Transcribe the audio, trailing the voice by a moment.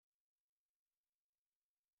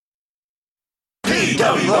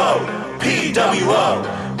PWO,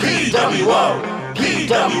 PWO, PWO,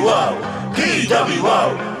 PWO,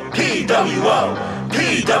 PWO, PWO,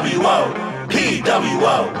 PWO,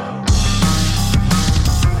 PWO.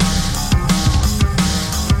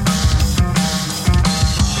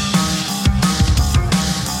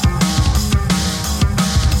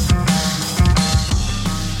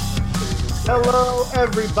 Hello,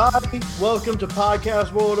 everybody. Welcome to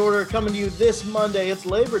Podcast World Order, coming to you this Monday. It's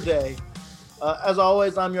Labor Day. As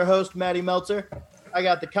always, I'm your host, Matty Meltzer. I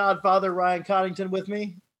got the Codfather, Ryan Coddington, with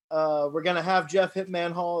me. We're going to have Jeff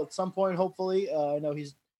Hitman Hall at some point, hopefully. I know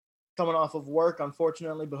he's coming off of work,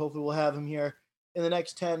 unfortunately, but hopefully we'll have him here in the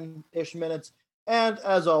next 10-ish minutes. And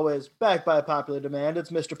as always, back by popular demand,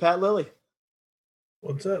 it's Mr. Pat Lilly.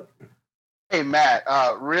 What's up? Hey, Matt,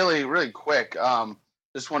 really quick.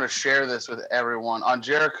 Just want to share this with everyone. On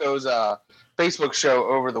Jericho's Facebook show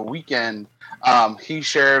over the weekend, he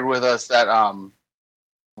shared with us that a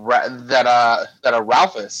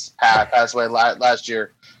Ralphus had passed away last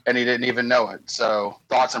year, and he didn't even know it. So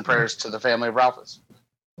thoughts and prayers to the family of Ralphus.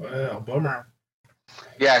 Wow, bummer.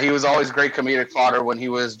 Yeah, he was always great comedic fodder when he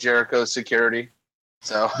was Jericho's security.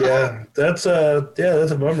 So yeah, that's a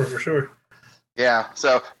bummer for sure. Yeah,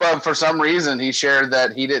 so but for some reason he shared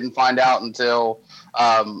that he didn't find out until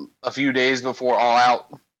a few days before All Out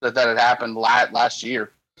that had happened last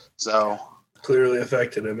year. So clearly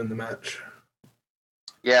affected him in the match.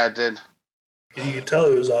 Yeah, it did. You could tell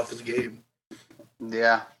he was off his game.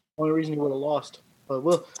 Yeah. Only reason he would have lost. But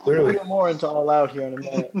we'll get more into All Out here in a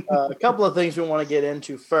minute. A couple of things we want to get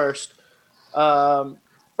into first.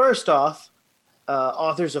 First off,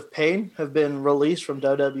 Authors of Pain have been released from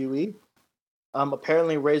WWE.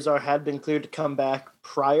 Apparently, Razor had been cleared to come back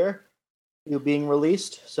prior to being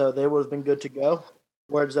released, so they would have been good to go.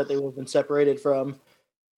 Words that they would have been separated from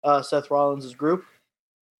Seth Rollins' group.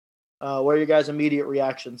 What are your guys' immediate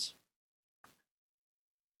reactions?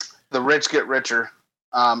 The rich get richer.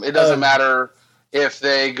 It doesn't matter if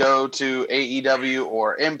they go to AEW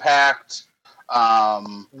or Impact,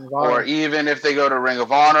 or even if they go to Ring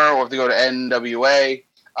of Honor or if they go to NWA.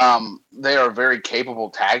 They are a very capable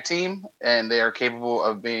tag team, and they are capable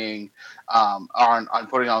of being on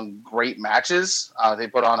putting on great matches. They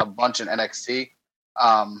put on a bunch in NXT.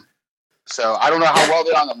 So I don't know how well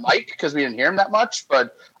they're on the mic because we didn't hear them that much,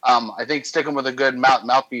 but I think sticking with a good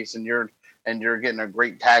mouthpiece and you're getting a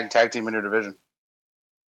great tag team in your division.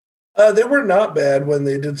 They were not bad when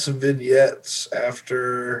they did some vignettes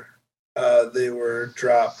after they were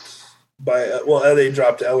dropped they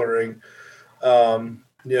dropped Ellering.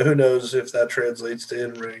 Who knows if that translates to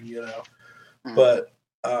in-ring, Mm-hmm. But,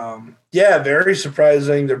 very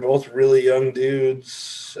surprising. They're both really young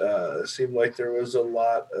dudes. It seemed like there was a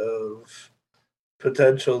lot of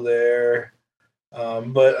potential there.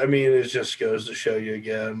 But, I mean, it just goes to show you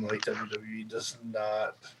again, like WWE does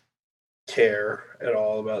not care at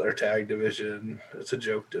all about their tag division. It's a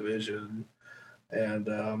joke division.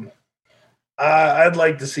 And I'd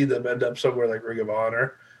like to see them end up somewhere like Ring of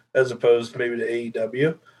Honor, as opposed maybe to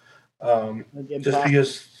AEW. Just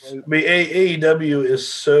because AEW is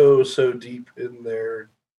so deep in their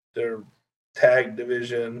tag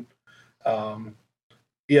division. Some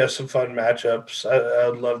fun matchups.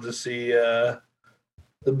 I'd love to see the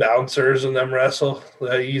Bouncers and them wrestle.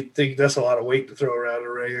 You think that's a lot of weight to throw around a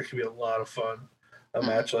ring. It could be a lot of fun, a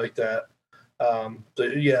match like that.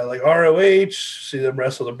 Like ROH, see them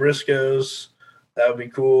wrestle the Briscoes. That would be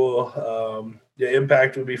cool.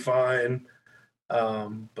 Impact would be fine.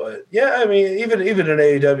 But I mean, even in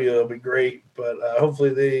AEW, it'll be great. But hopefully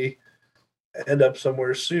they end up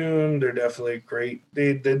somewhere soon. They're definitely great.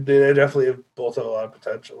 They definitely have both a lot of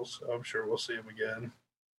potential. So I'm sure we'll see them again.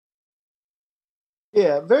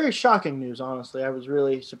 Yeah, very shocking news. Honestly, I was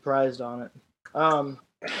really surprised on it.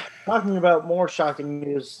 Talking about more shocking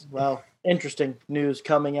news. Well, interesting news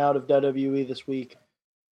coming out of WWE this week.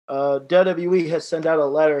 WWE has sent out a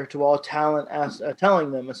letter to all talent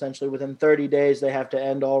telling them essentially within 30 days they have to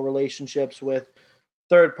end all relationships with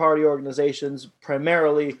third-party organizations,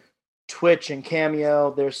 primarily Twitch and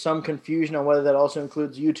Cameo. There's some confusion on whether that also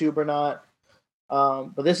includes YouTube or not.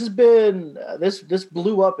 But this has been this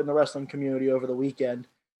blew up in the wrestling community over the weekend.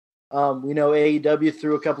 We know AEW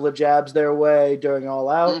threw a couple of jabs their way during All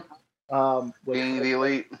Out. Being the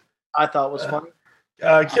elite. I thought was funny.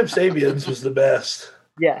 Kip Sabian's was the best.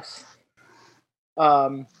 Yes.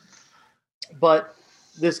 But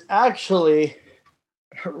this actually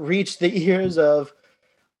reached the ears of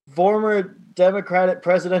former Democratic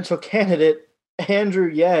presidential candidate Andrew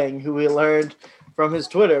Yang, who we learned from his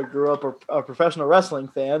Twitter grew up a professional wrestling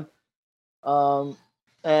fan,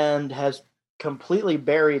 and has completely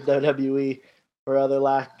buried WWE for other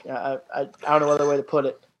lack. I don't know other way to put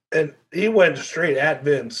it. And he went straight at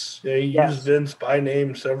Vince. He used Vince by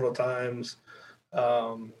name several times.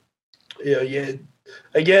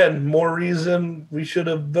 Again, more reason we should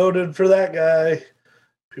have voted for that guy.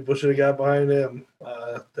 People should have got behind him.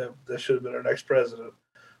 That should have been our next president.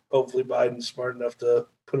 Hopefully Biden's smart enough to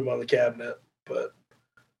put him on the cabinet. But,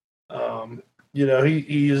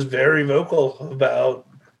 he is very vocal about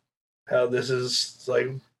how this is like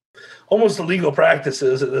almost illegal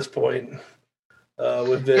practices at this point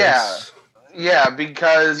with Vince. Yeah,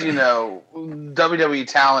 because, WWE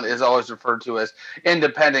talent is always referred to as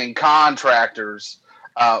independent contractors.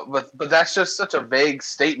 But that's just such a vague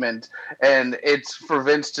statement, and it's for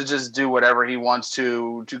Vince to just do whatever he wants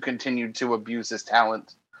to continue to abuse his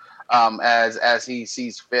talent as he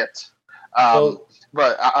sees fit.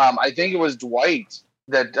 But I think it was Dwight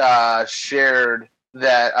that shared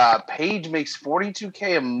that Paige makes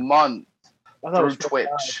 $42K a month through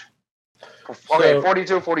Twitch. Okay,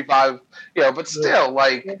 42, 45. But still,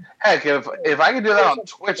 heck, if I could do that on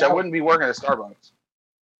Twitch, I wouldn't be working at Starbucks.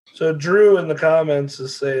 So Drew in the comments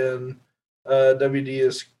is saying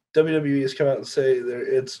WWE has come out and say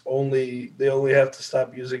they only have to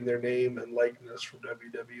stop using their name and likeness from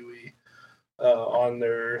WWE on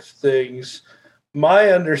their things. My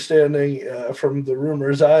understanding from the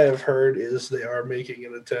rumors I have heard is they are making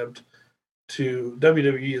an attempt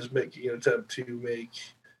WWE is making an attempt to make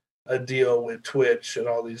a deal with Twitch and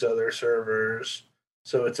all these other servers.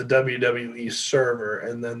 So it's a WWE server,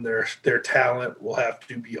 and then their talent will have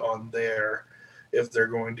to be on there if they're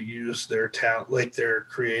going to use their talent, like their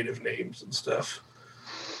creative names and stuff.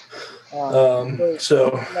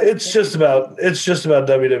 So it's just about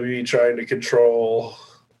WWE trying to control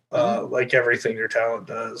like everything their talent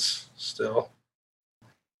does still.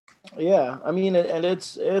 Yeah, I mean, and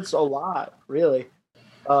it's a lot, really.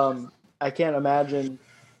 I can't imagine.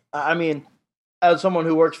 I mean, as someone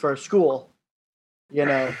who works for a school,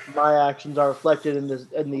 my actions are reflected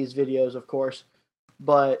in these videos, of course,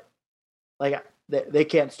 but they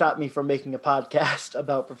can't stop me from making a podcast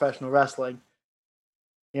about professional wrestling.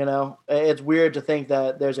 It's weird to think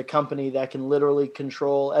that there's a company that can literally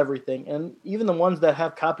control everything, and even the ones that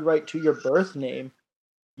have copyright to your birth name,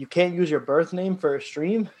 you can't use your birth name for a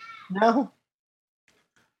stream now.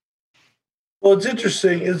 Well, it's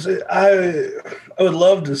interesting. I would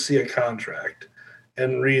love to see a contract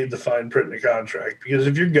and read the fine print in the contract, because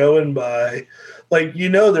if you're going by,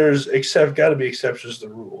 there's got to be exceptions to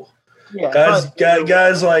the rule. Yeah,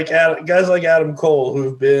 guys like Adam Cole,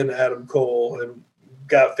 who've been Adam Cole and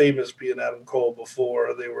got famous being Adam Cole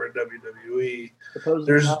before they were in WWE.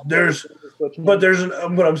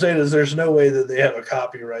 What I'm saying is there's no way that they have a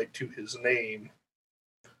copyright to his name.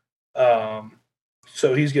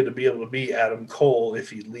 So he's going to be able to be Adam Cole if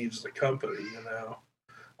he leaves the company,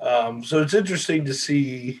 So it's interesting to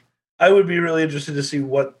see. I would be really interested to see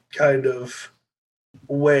what kind of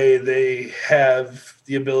way they have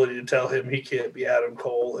the ability to tell him he can't be Adam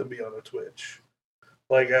Cole and be on a Twitch.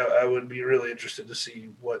 I would be really interested to see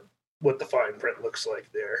what the fine print looks like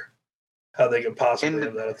there, how they could possibly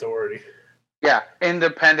have that authority. Yeah,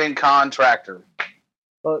 independent contractor.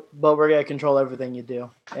 But we're gonna control everything you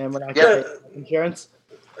do, and we're not gonna pay insurance.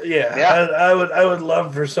 Yeah. I would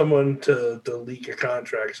love for someone to leak a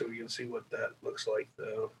contract so we can see what that looks like,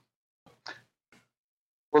 though.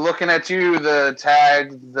 We're looking at you, the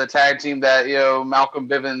tag team that Malcolm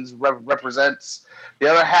Bivens represents.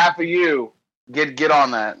 The other half of you, get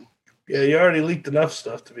on that. Yeah, you already leaked enough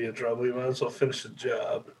stuff to be in trouble. You might as well finish the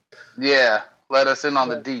job. Yeah, let us in on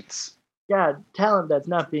the deets. God, talent that's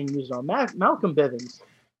not being used on Malcolm Bivens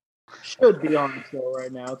should be on the show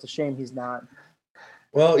right now. It's a shame he's not.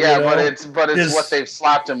 Well, yeah, but it's what they've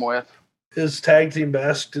slapped him with. His tag team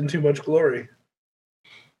basked in too much glory.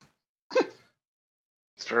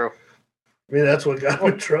 It's true. I mean, that's what got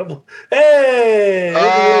him in trouble. Hey!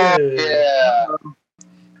 Yeah.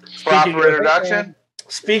 Proper introduction.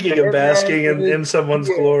 Speaking of basking in someone's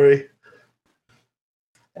glory.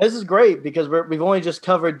 This is great because we've only just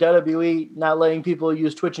covered WWE not letting people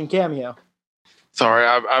use Twitch and Cameo. Sorry,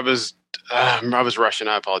 I was rushing.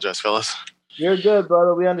 I apologize, fellas. You're good,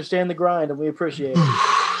 brother. We understand the grind and we appreciate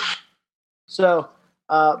it. So,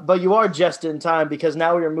 but you are just in time because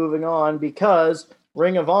now we are moving on because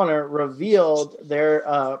Ring of Honor revealed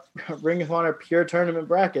their Ring of Honor Pure Tournament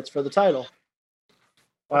brackets for the title.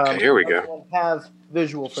 Okay, here we go. Have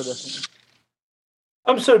visual for this one.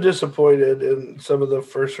 I'm so disappointed in some of the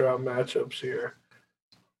first round matchups here.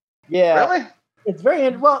 Yeah, really? It's very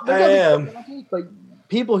well. I am, but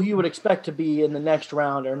people who you would expect to be in the next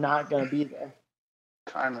round are not going to be there.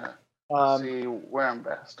 Trying to see where I'm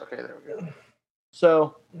best. Okay, there we go.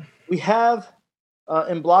 So we have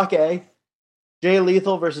in Block A, Jay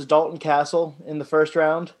Lethal versus Dalton Castle in the first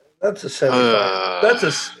round. That's a semifinal.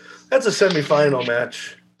 That's a semifinal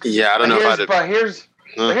match. Yeah, I don't know if I'd. But here's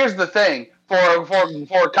the thing: for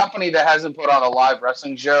a company that hasn't put on a live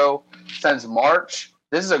wrestling show since March,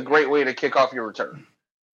 this is a great way to kick off your return.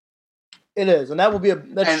 It is, and that will be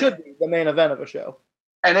should be the main event of a show.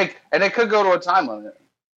 And it could go to a time limit.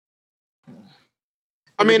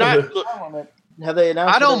 I mean, have they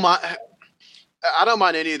announced? I don't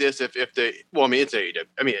mind any of this if they. Well, I mean, it's AEW.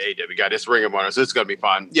 I mean, AEW got this Ring of Honor, so it's gonna be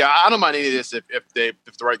fine. Yeah, I don't mind any of this if the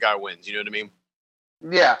right guy wins. You know what I mean?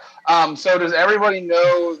 Yeah. So does everybody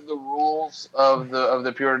know the rules of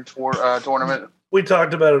the Pure tournament? We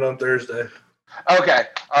talked about it on Thursday. Okay.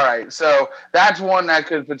 All right. So that's one that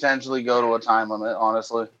could potentially go to a time limit,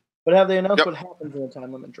 honestly. But have they announced what happens in a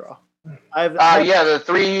time limit draw? Yeah, the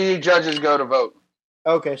 3 judges go to vote.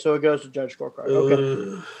 Okay, so it goes to judge scorecard.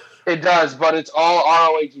 Okay. It does, but it's all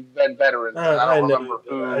ROH event veterans. I don't remember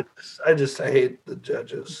who. I hate the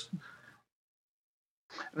judges.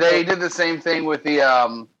 They did the same thing with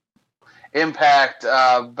the Impact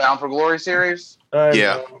Bound for Glory series.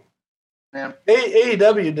 Yeah.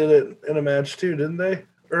 AEW did it in a match too, didn't they?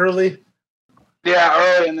 Early. Yeah,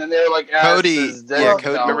 early, and then they were like, Cody. Yeah,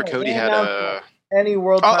 Cody. Remember, Cody had a any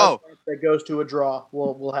world title that goes to a draw.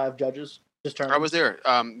 We'll have judges. I was there.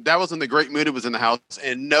 That was when the Great Muta was in the house,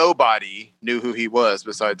 and nobody knew who he was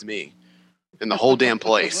besides me in the whole damn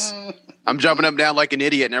place. I'm jumping up and down like an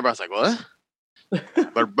idiot, and everybody's like, "What?"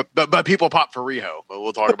 but people pop for Riho. But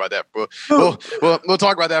we'll talk about that. We'll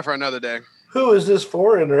talk about that for another day. Who is this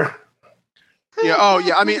foreigner? Yeah. Oh,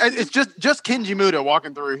 yeah. I mean, it's just Kenji Muta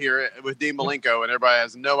walking through here with Dean Malenko, and everybody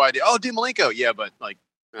has no idea. Oh, Dean Malenko. Yeah, but like,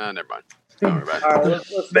 never mind. Don't worry about it. All right,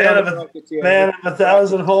 let's man of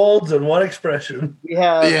 1,000 holds and one expression. We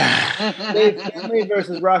have Dave Finlay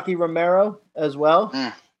versus Rocky Romero as well. We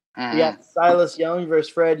got Silas Young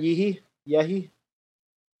versus Fred Yehi. It's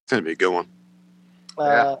gonna be a good one.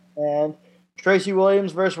 And Tracy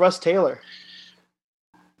Williams versus Russ Taylor.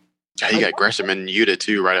 Yeah, you got Gresham and Yuta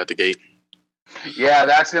too right out the gate. Yeah,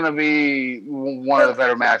 that's gonna be one of the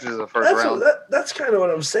better matches of the first round. That's kind of what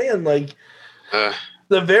I'm saying. Like,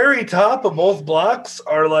 the very top of both blocks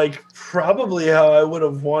are like probably how I would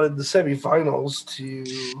have wanted the semifinals to.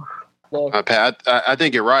 Pat, I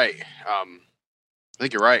think you're right. I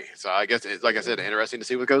think you're right. So I guess it's, like I said, interesting to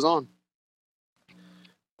see what goes on.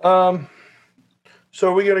 So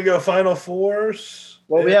are we going to go Final Fours?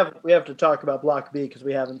 Well, we have to talk about Block B because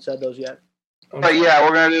we haven't said those yet. But yeah,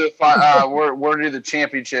 we're gonna do the we're gonna do the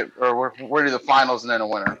championship, or we're gonna do the finals and then a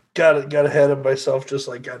winner. Got ahead of myself, just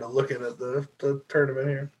like kind of looking at the tournament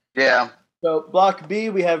here. Yeah. So Block B,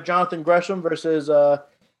 we have Jonathan Gresham versus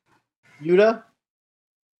Yuta.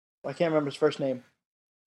 I can't remember his first name.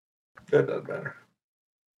 That doesn't matter.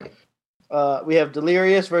 We have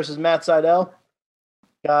Delirious versus Matt Sydal.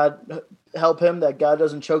 God help him that God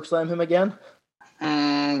doesn't chokeslam him again.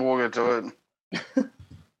 We'll get to it.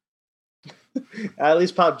 At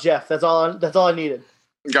least pop Jeff. That's all I needed.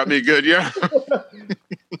 Got me good, yeah.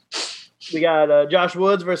 We got Josh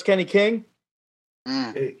Woods versus Kenny King.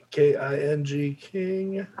 King.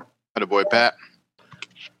 King. Attaboy, Pat.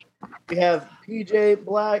 We have PJ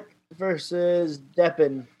Black versus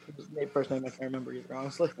Deppen. His first name I can't remember either,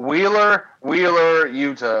 honestly. Wheeler,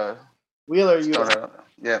 Yuta.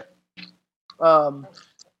 Yeah.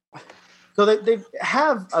 So they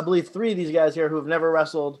have, I believe, 3 of these guys here who have never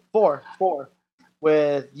wrestled. Four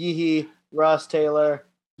with Yehi, Russ Taylor,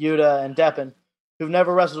 Yuta, and Deppen, who've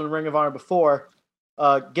never wrestled in Ring of Honor before,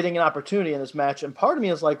 getting an opportunity in this match. And part of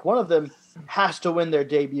me is like, one of them has to win their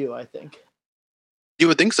debut, I think. You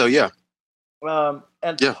would think so, yeah. Part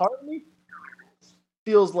of me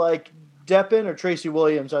feels like Deppen or Tracy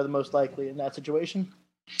Williams are the most likely in that situation.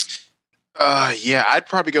 Yeah, I'd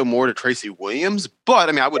probably go more to Tracy Williams, but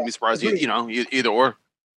I mean, I wouldn't be surprised. Either or.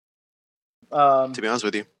 To be honest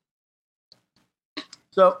with you.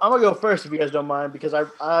 So I'm gonna go first if you guys don't mind, because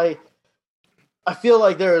I feel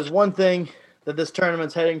like there is one thing that this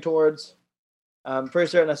tournament's heading towards. Pretty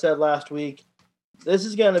certain I said last week, this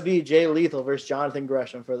is gonna be Jay Lethal versus Jonathan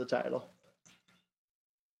Gresham for the title.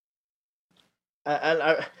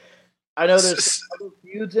 I know there's other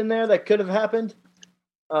feuds in there that could have happened.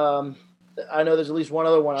 I know there's at least one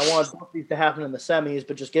other one. I want both these to happen in the semis,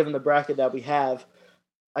 but just given the bracket that we have,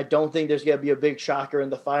 I don't think there's going to be a big shocker in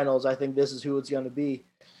the finals. I think this is who it's going to be,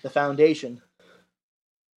 the foundation.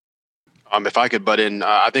 If I could butt in,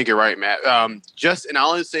 I think you're right, Matt. And I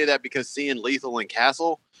only say that because seeing Lethal and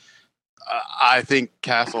Castle, I think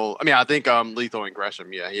Castle. I mean, I think Lethal and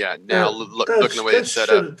Gresham. Yeah. Now looking the way it's set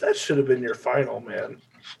up, that should have been your final, man.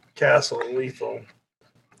 Castle and Lethal.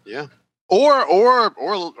 Yeah.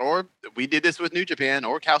 Or we did this with New Japan,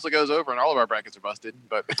 or Castle goes over and all of our brackets are busted.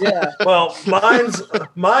 But Yeah. Well,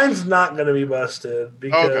 mine's not going to be busted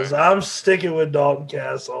because I'm sticking with Dalton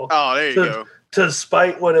Castle. Oh, there you go.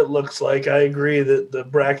 Despite what it looks like, I agree that the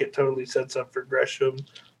bracket totally sets up for Gresham,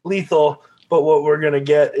 Lethal. But what we're going to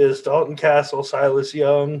get is Dalton Castle, Silas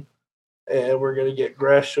Young, and we're going to get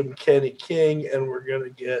Gresham, Kenny King, and we're going to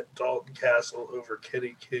get Dalton Castle over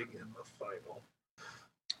Kenny King in the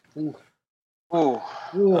final. Ooh.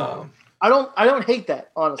 I don't hate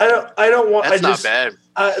that, honestly. I don't want. That's not bad.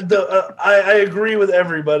 I agree with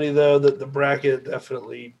everybody though that the bracket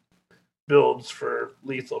definitely builds for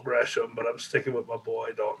Lethal Gresham, but I'm sticking with my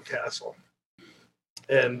boy Dalton Castle.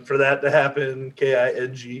 And for that to happen,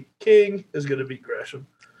 King is going to beat Gresham.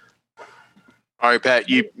 All right, Pat,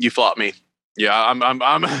 you flopped me. Yeah, I'm going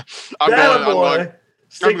Castle.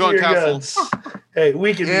 Guns. Hey,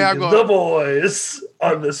 we can be the boys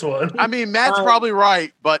on this one. I mean, Matt's probably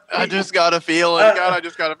right, but I just got a feeling.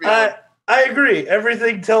 I agree.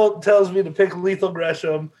 Everything tells me to pick Lethal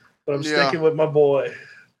Gresham, but I'm sticking with my boy.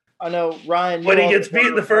 I know, Ryan. When he gets beat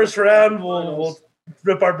in the first round, we'll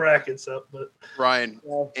rip our brackets up. But Ryan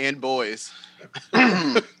and boys.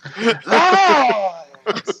 Ryan,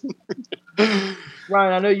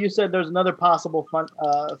 I know you said there's another possible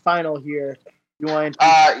final here. You want?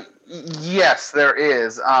 Yes, there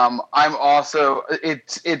is. I'm also.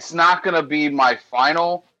 It's not going to be my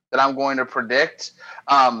final that I'm going to predict.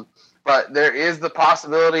 But there is the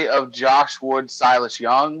possibility of Josh Wood, Silas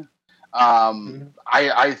Young.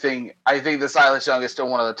 I think that Silas Young is still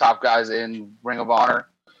one of the top guys in Ring of Honor,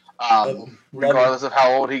 regardless of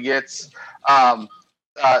how old he gets.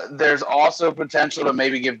 There's also potential to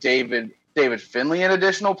maybe give David Finlay an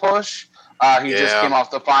additional push. He just came off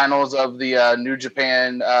the finals of the New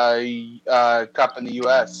Japan Cup in the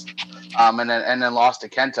U.S. And then lost to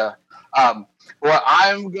Kenta. What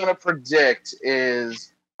I'm gonna predict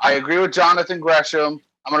is I agree with Jonathan Gresham.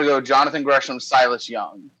 I'm gonna go Jonathan Gresham, Silas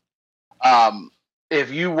Young. If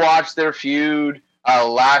you watch their feud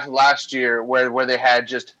last year, where they had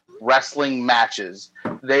just wrestling matches,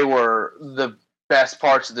 they were the best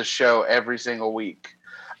parts of the show every single week.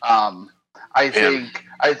 I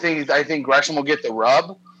think Gresham will get the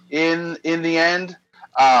rub in the end,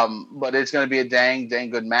 but it's going to be a dang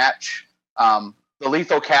good match. The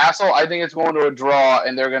Lethal Castle, I think it's going to a draw,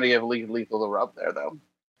 and they're going to give Lethal the rub there, though.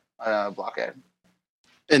 Blockhead.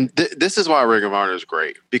 And this is why Ring of Honor is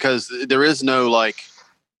great, because there is no like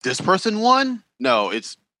this person won. No,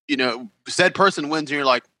 it's said person wins, and you're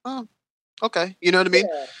like, oh, okay, you know what I mean?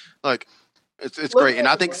 Yeah. Like it's great, and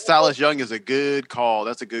I think Silas Young is a good call.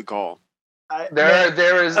 That's a good call.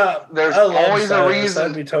 There's always a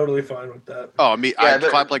reason. I'd be totally fine with that. Oh, I'd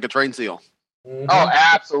clap like a train seal. Mm-hmm. Oh,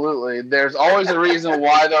 absolutely. There's always a reason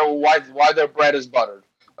why their bread is buttered.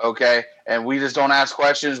 Okay, and we just don't ask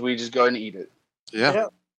questions. We just go and eat it. Yeah.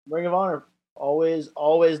 Ring of Honor, always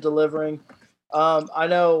delivering. I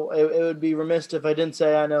know it would be remiss if I didn't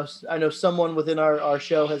say I know someone within our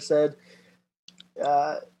show has said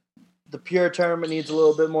the Pure tournament needs a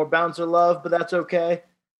little bit more bouncer love, but that's okay.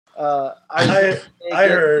 I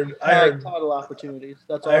heard title opportunities.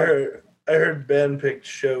 That's all. I heard Ben picked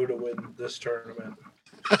Show to win this tournament.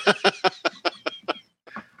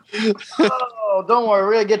 Oh, don't worry,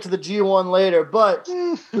 we're gonna get to the G1 later. But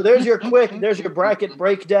so there's your bracket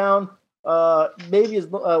breakdown. Maybe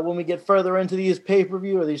when we get further into these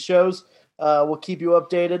pay-per-view or these shows, we'll keep you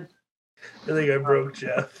updated. I think I broke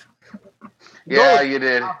Jeff. Yeah, you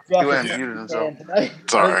did. He went and muted himself.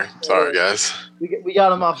 Sorry, guys. We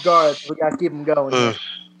got him off guard. We got to keep him going. But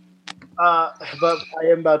I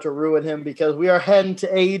am about to ruin him because we are heading to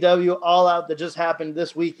AEW All Out that just happened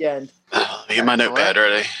this weekend. Get my notepad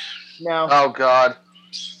ready. Now, oh God.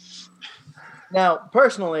 Now,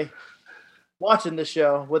 personally, watching this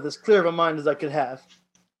show with as clear of a mind as I could have,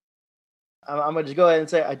 I'm gonna just go ahead and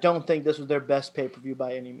say I don't think this was their best pay-per-view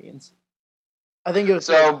by any means. I think it was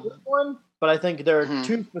a good one, but I think there are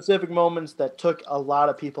two specific moments that took a lot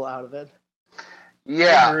of people out of it.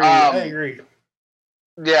 Yeah, I agree.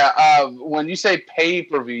 Yeah, when you say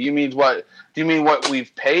pay-per-view, you mean what? Do you mean what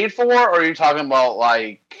we've paid for, or are you talking about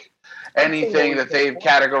like anything that they've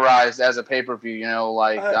categorized as a pay-per-view? You know,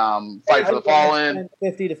 like Fight for the Fallen,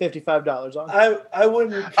 $50 to $55 on. I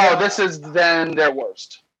wouldn't. Oh, this is then their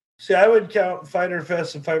worst. See, I would count Fyter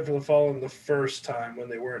Fest and Fight for the Fallen the first time when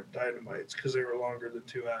they weren't Dynamites because they were longer than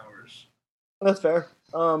 2 hours. That's fair.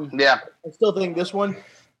 Yeah, I still think this one,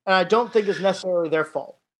 and I don't think it's necessarily their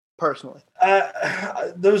fault. personally.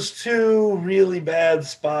 Those two really bad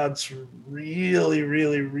spots really,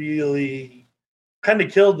 really, really kind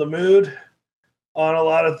of killed the mood on a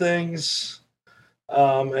lot of things.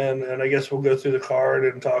 And I guess we'll go through the card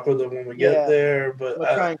and talk with them when we get there. But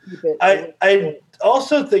we'll try and keep it. I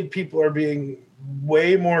also think people are being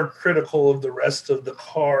way more critical of the rest of the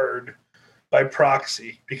card by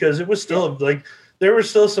proxy, because it was still like there were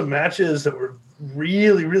still some matches that were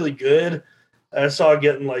really, really good. I saw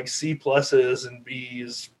getting like C pluses and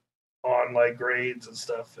Bs on like grades and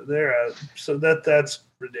stuff there. So that's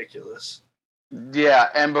ridiculous. Yeah,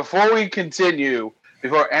 and before we continue,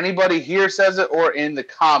 before anybody here says it or in the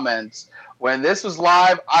comments, when this was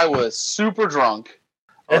live, I was super drunk.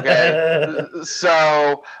 Okay,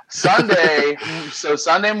 so Sunday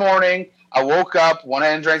morning, I woke up, went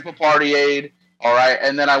ahead and drank my party aid. All right,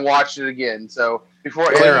 and then I watched it again. So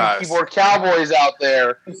before any keyboard cowboys out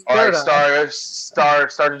there, all right, start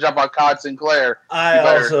to jump on COD Sinclair.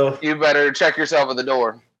 You better check yourself at the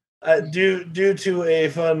door. Due to a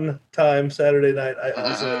fun time Saturday night, I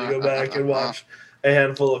also had to go back and watch a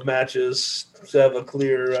handful of matches to have a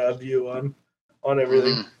clear view on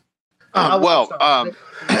everything.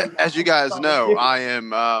 As you guys know, I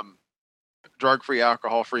am drug-free,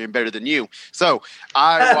 alcohol-free, and better than you. So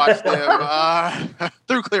I watched them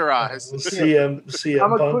through clear eyes. CM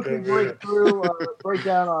I'm going to quickly break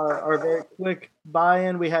down our very quick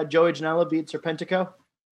buy-in. We had Joey Janela beat Serpentico.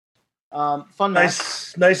 Fun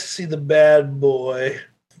match. Nice to see the bad boy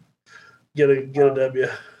get a W.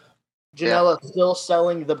 Janela still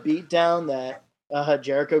selling the beatdown that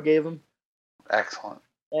Jericho gave him. Excellent.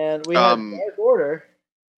 And we had Dark Order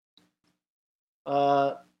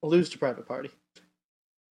lose to Private Party.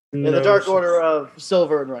 In the Dark Order of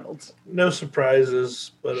Silver and Reynolds. No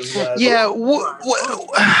surprises, but I'm glad. Yeah.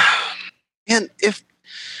 And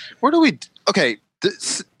where do we? Okay.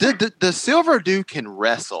 The Silver dude can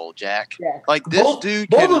wrestle, Jack. Yeah. Like this dude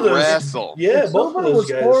can wrestle. Yeah, both of those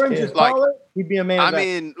guys can. Like, he'd be a man. I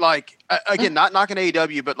mean, like again, not knocking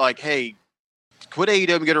AEW, but like, hey, quit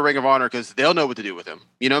AEW and get a Ring of Honor because they'll know what to do with him.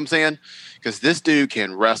 You know what I'm saying? Because this dude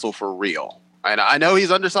can wrestle for real. And I know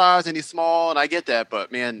he's undersized and he's small, and I get that,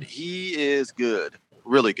 but man, he is good,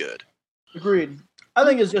 really good. Agreed. I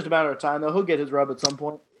think it's just a matter of time, though. He'll get his rub at some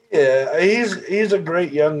point. Yeah, he's a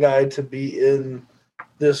great young guy to be in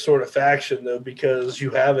this sort of faction, though, because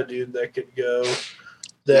you have a dude that can go,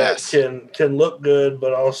 that can look good,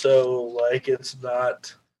 but also like it's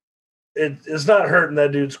not hurting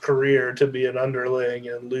that dude's career to be an underling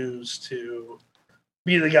and lose to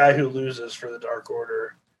be the guy who loses for the Dark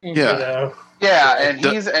Order. Yeah, you know? Yeah, and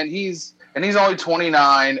he's only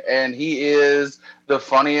 29, and he is the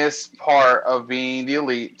funniest part of being the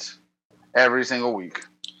Elite every single week.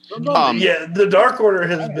 The Dark Order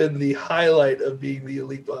has been the highlight of being the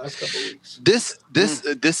Elite the last couple of weeks. This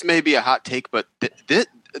may be a hot take, but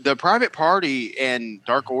the Private Party and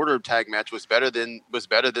Dark Order tag match was better than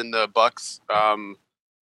the Bucks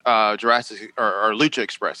Jurassic or Lucha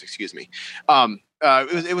Express, excuse me.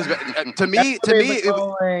 It was to me.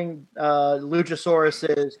 Calling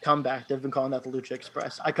Luchasaurus's comeback. They've been calling that the Lucha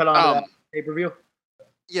Express. I cut on to that pay-per-view.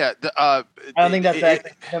 Yeah, I don't think that's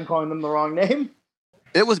them calling them the wrong name.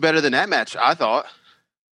 It was better than that match, I thought.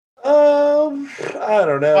 I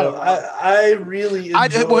don't know. I really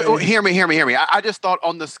hear me. I just thought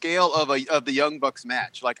on the scale of the Young Bucks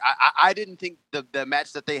match, like I didn't think the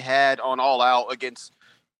match that they had on All Out against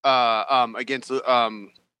God,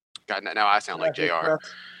 now I sound like JR.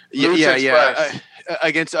 Yeah.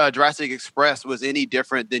 Against Jurassic Express was any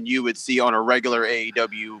different than you would see on a regular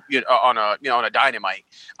AEW, on a Dynamite.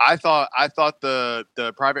 I thought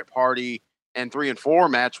the Private Party and 3 and 4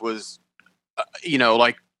 match was,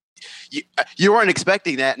 like you weren't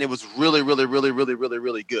expecting that, and it was really, really, really, really, really,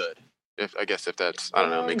 really good. If that's, I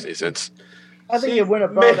don't know, makes any sense. I think it went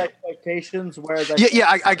above expectations, whereas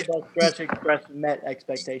Jurassic Express met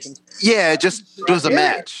expectations. Yeah, it was a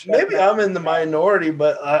match. Maybe I'm in the minority,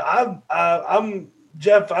 but I'm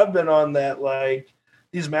Jeff. I've been on that, like,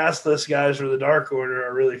 these maskless guys for the Dark Order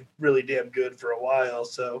are really, really damn good for a while.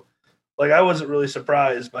 So, like, I wasn't really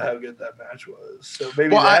surprised by how good that match was. So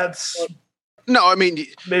maybe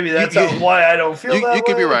maybe that's why I don't feel that way. You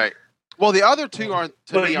could be right. Well, the other two aren't.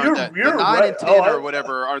 You're 9 right. and 10 or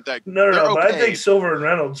whatever aren't that. No. Okay. But I think Silver and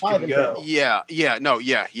Reynolds can go. Yeah.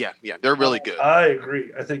 They're really good. I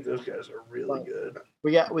agree. I think those guys are really good.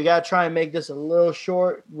 We got to try and make this a little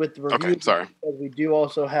short with the review. Okay, sorry. Because we do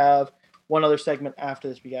also have one other segment after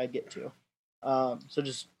this we got to get to. So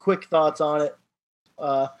just quick thoughts on it.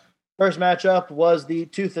 First matchup was the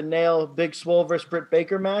Tooth and Nail Big Swole versus Britt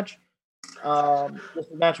Baker match. This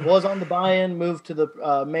match was on the buy-in, moved to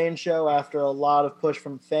the main show after a lot of push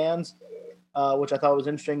from fans, which I thought was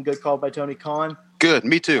interesting. Good call by Tony Khan. Good,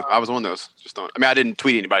 me too. I was on those. I didn't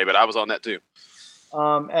tweet anybody, but I was on that too.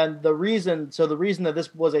 And the reason that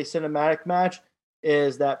this was a cinematic match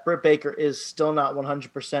is that Britt Baker is still not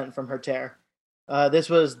 100% from her tear. This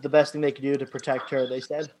was the best thing they could do to protect her, they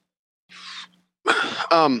said.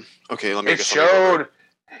 Okay, let me.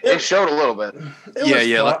 It showed a little bit.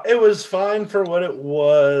 It was fine for what it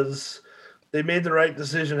was. They made the right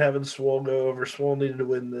decision having Swole go over. Swole needed to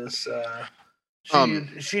win this.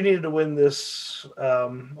 She needed to win this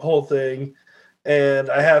whole thing, and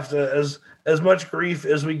I have to, as much grief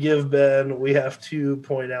as we give Ben, we have to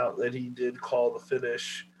point out that he did call the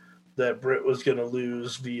finish that Britt was going to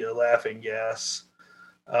lose via laughing gas.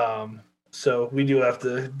 So we do have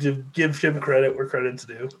to give him credit where credit's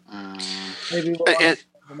due. Maybe we'll watch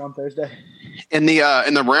him on Thursday. In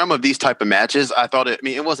the realm of these type of matches, I thought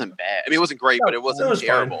it wasn't bad. It wasn't great, but it wasn't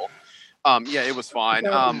terrible. It was fine.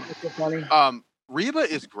 Reba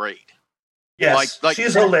is great. Yes,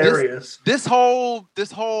 she's hilarious. This whole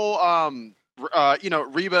Reba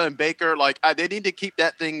and Baker, they need to keep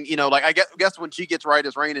that thing, I guess when she gets right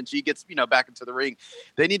as rain and she gets, back into the ring,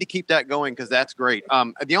 they need to keep that going because that's great.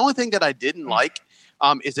 The only thing that I didn't like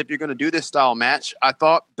is if you're going to do this style match, I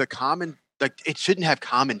thought it shouldn't have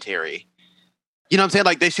commentary. You know what I'm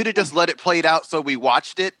saying? They should have just let it play it out so we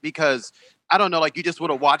watched it because I don't know, you just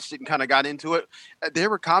would have watched it and kind of got into it. They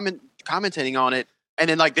were commentating on it and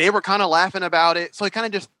then they were kind of laughing about it. So it kind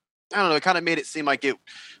of just, I don't know, it kind of made it seem like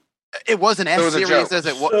it wasn't as serious as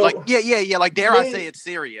it was. Dare I say it's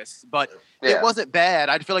serious, but it wasn't bad.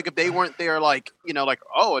 I feel like if they weren't there,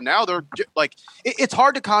 oh, and now they're it's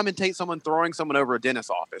hard to commentate someone throwing someone over a dentist's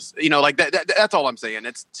office. That's all I'm saying.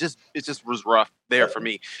 It's just was rough there for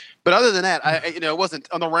me. But other than that, it wasn't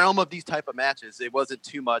on the realm of these type of matches. It wasn't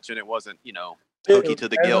too much, and it wasn't, hokey to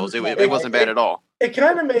the gills. It wasn't bad at all. It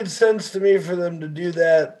kind of made sense to me for them to do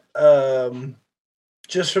that.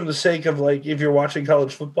 Just from the sake of if you're watching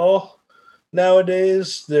college football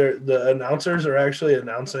nowadays, the announcers are actually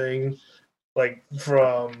announcing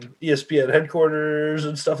from ESPN headquarters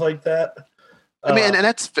and stuff like that. And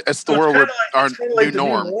that's the world our new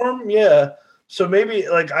norm. Yeah. So maybe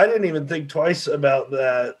I didn't even think twice about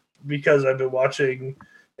that because I've been watching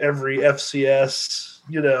every FCS,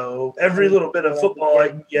 every little bit of football I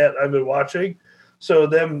can get. I've been watching. So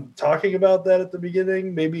them talking about that at the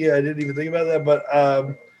beginning, maybe I didn't even think about that. But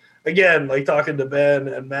again, talking to Ben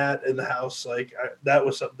and Matt in the house, that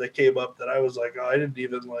was something that came up that I was like, oh, I didn't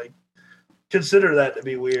even consider that to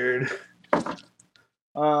be weird.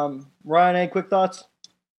 Ryan, any quick thoughts?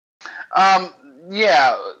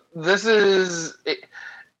 Yeah, this is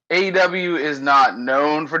AEW is not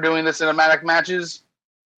known for doing the cinematic matches.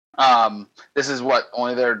 This is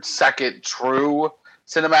only their second true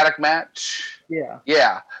cinematic match. Yeah.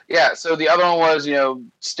 So the other one was,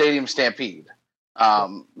 Stadium Stampede.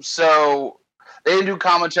 So they didn't do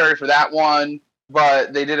commentary for that one,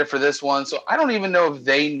 but they did it for this one. So I don't even know if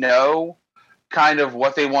they know kind of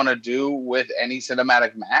what they want to do with any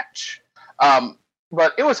cinematic match.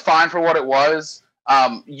 But it was fine for what it was.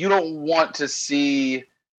 You don't want to see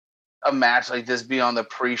a match like this be on the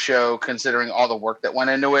pre-show, considering all the work that went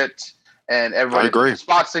into it and everybody put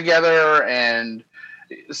spots together. And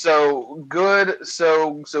so good.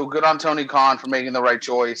 So good on Tony Khan for making the right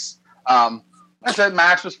choice. I said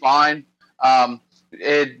match was fine.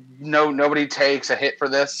 Nobody takes a hit for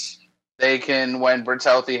this. They can, when Britt's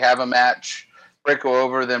healthy, have a match. Britt go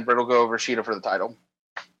over, then Britt will go over Sheeta for the title.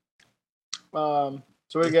 So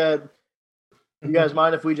we got. You guys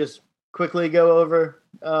mind if we just quickly go over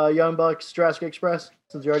Young Bucks Jurassic Express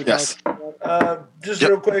since you already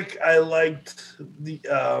real quick, I liked the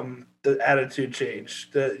attitude change.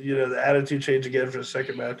 The attitude change again for the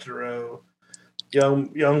second match in a row.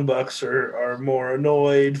 Young Bucks are more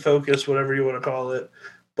annoyed, focused, whatever you want to call it.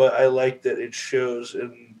 But I like that it shows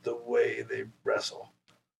in the way they wrestle.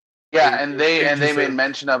 Yeah, and they made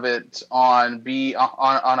mention of it on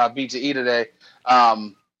B2E today.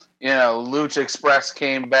 Lucha Express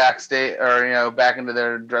came backstage back into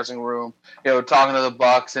their dressing room, talking to the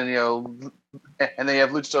Bucks, and and they have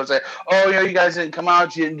Luchasaurus say, "Oh, you guys didn't come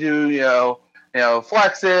out, you didn't do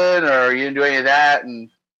flexing, or you didn't do any of that," and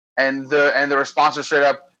the response was straight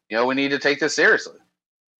up, "We need to take this seriously."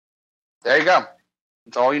 There you go.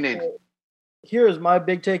 That's all you need. Here's my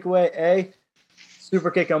big takeaway: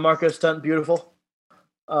 super kick on Marco Stunt, beautiful.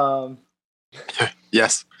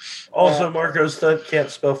 Yes. Also, Marco Stunt can't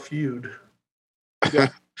spell feud. Yeah.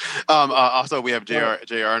 Also, we have JR,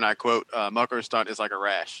 and I quote, Marco Stunt is like a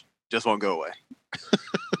rash. Just won't go away.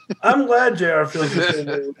 I'm glad JR feels the same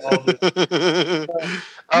way with all this.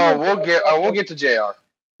 We'll get to JR.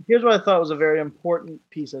 Here's what I thought was a very important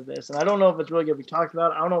piece of this, and I don't know if it's really going to be talked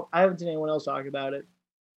about. I haven't seen anyone else talk about it.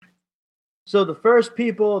 So the first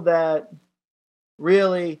people that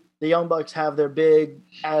really the Young Bucks have their big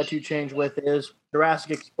attitude change with is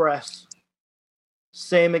Jurassic Express.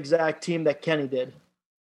 Same exact team that Kenny did.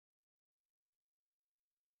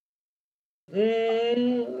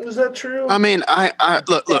 Is that true? I mean, I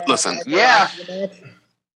look, listen. Yeah.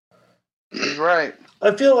 He's right.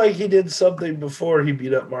 I feel like he did something before he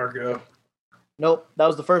beat up Marco. Nope, that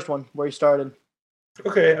was the first one where he started.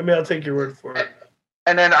 Okay, I mean, I'll take your word for it.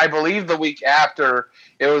 And then I believe the week after,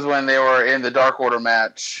 it was when they were in the Dark Order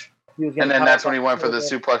match. And then that's when he went for the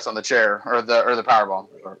suplex on the chair or the powerbomb.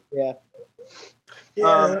 Yeah.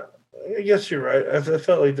 Yeah, I guess you're right. I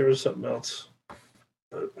felt like there was something else.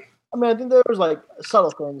 But... I mean, I think there was like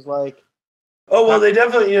subtle things like. Oh well, they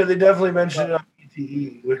definitely mentioned it on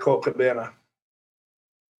PTE with Colt Cabana.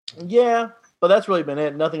 Yeah, but that's really been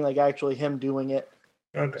it. Nothing like actually him doing it.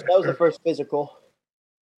 Okay, so that was the first physical.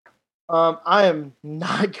 I am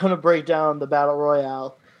not gonna break down the Battle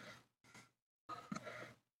Royale.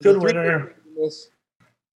 Good winner.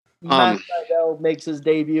 Matt Sydal makes his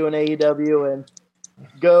debut in AEW and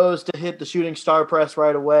goes to hit the shooting star press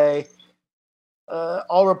right away.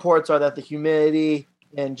 All reports are that the humidity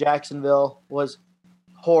in Jacksonville was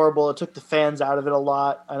horrible. It took the fans out of it a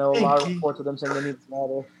lot. I know a lot of reports of them saying they need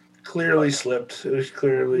water. Clearly slipped. It was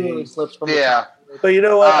clearly slipped from But you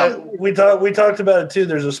know what? We talked about it too.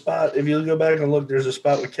 There's a spot. If you go back and look, there's a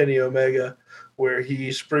spot with Kenny Omega where he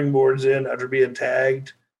springboards in after being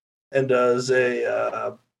tagged and does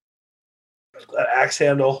an axe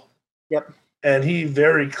handle. Yep. And he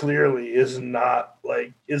very clearly is not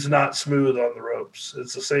smooth on the ropes.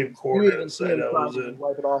 It's the same corner that Sydal was in.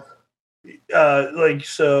 Wipe it off.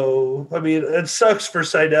 So I mean, it sucks for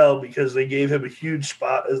Sydal because they gave him a huge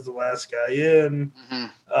spot as the last guy in,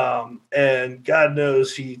 and God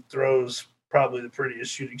knows he throws probably the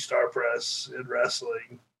prettiest shooting star press in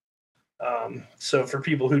wrestling. So for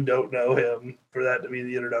people who don't know him, for that to be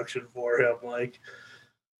the introduction for him, like,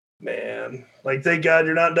 man, like, thank God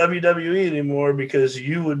you're not WWE anymore because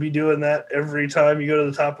you would be doing that every time you go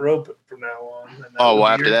to the top rope from now on.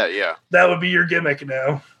 After that, yeah, that would be your gimmick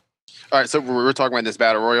now. All right, so we're talking about this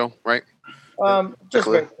Battle Royal, right? Just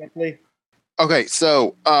very quickly. Okay,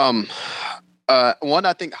 so one,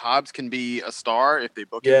 I think Hobbs can be a star if they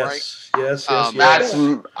book him right. Yes. I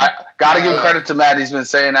gotta give credit to Matt. He's been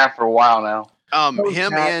saying that for a while now.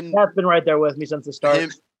 Matt's been right there with me since the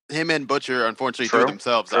start. Him and Butcher unfortunately threw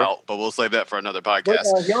themselves out, but we'll save that for another podcast.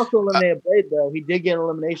 But, he also eliminated Blade, though. He did get an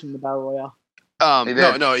elimination in the Battle Royale.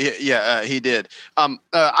 He did.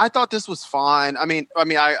 I thought this was fine. I mean,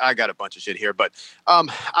 I got a bunch of shit here, but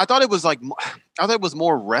I thought it was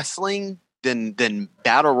more wrestling than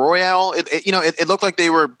Battle Royale. It looked like they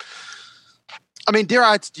were. I mean, dare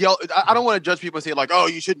I yell? I don't want to judge people and say like, "Oh,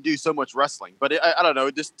 you shouldn't do so much wrestling," but I don't know.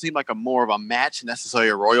 It just seemed like more of a match, necessarily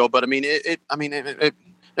a Royal. But I mean,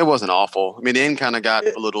 it wasn't awful. I mean, the end kind of got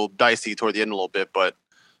a little dicey toward the end a little bit, but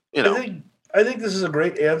you know. I think this is a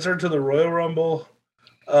great answer to the Royal Rumble.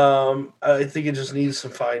 I think it just needs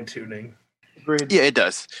some fine tuning. Agreed. Yeah, it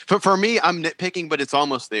does. For me, I'm nitpicking, but it's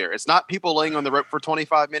almost there. It's not people laying on the rope for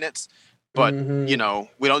 25 minutes, but we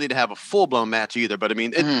don't need to have a full blown match either. But I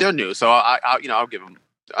mean, they're new, so I'll give them.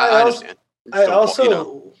 I understand. I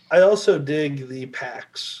also dig the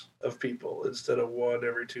packs of people instead of one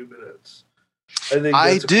every 2 minutes.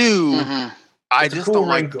 I do. I just don't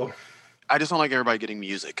like. Wrinkle. I just don't like everybody getting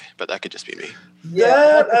music, but that could just be me.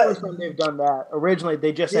 Yeah, that's the first time they've done that. Originally,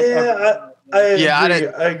 they just had I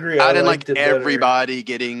agree. I didn't like everybody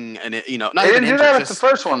getting not they even didn't do that at the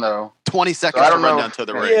first one though. 20 seconds to run down to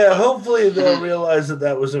the ring. Yeah, hopefully they'll realize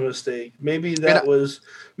that was a mistake. Maybe that was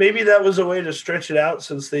a way to stretch it out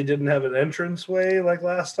since they didn't have an entrance way like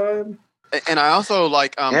last time. And I also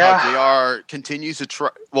like how JR continues to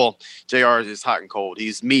try. Well, JR is hot and cold.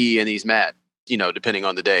 He's me and he's Matt. Depending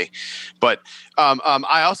on the day. But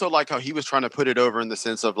I also like how he was trying to put it over in the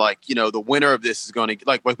sense of like, the winner of this is going to,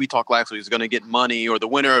 like what we talked last week, is going to get money, or the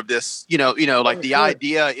winner of this, the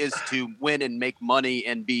idea is to win and make money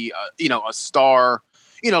and be, a star,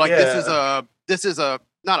 this is a,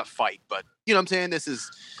 not a fight, but you know what I'm saying? This is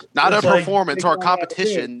not a performance or a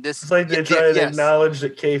competition. It's like they try to acknowledge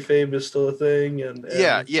that kayfabe is still a thing. And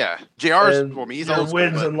JR's for me. He's your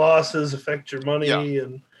wins and losses affect your money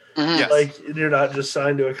and like you're not just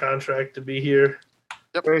signed to a contract to be here.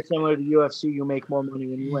 Yep. Very similar to UFC, you make more money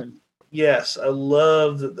when you win. Yes, I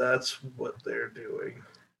love that. That's what they're doing.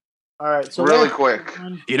 All right, so really quick.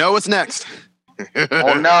 You know what's next?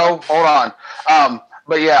 Oh no, hold on.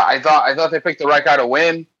 But yeah, I thought they picked the right guy to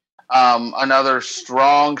win. Another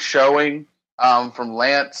strong showing from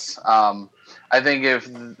Lance. I think if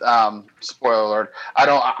spoiler alert,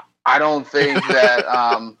 I don't think that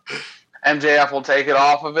MJF will take it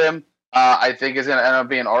off of him. I think it's going to end up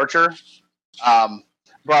being Archer.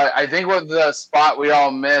 But I think what the spot we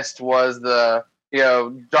all missed was the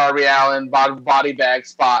Darby Allin body bag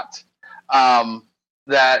spot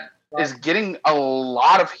that is getting a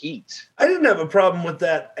lot of heat. I didn't have a problem with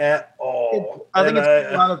that at all. I think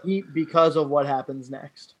it's a lot of heat because of what happens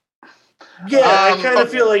next. Yeah, I kind of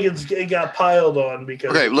feel like it got piled on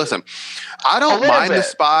because. Okay, listen, I don't mind the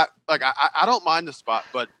spot. Like I don't mind the spot,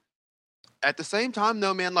 but at the same time,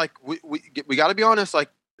 though, man, like we got to be honest. Like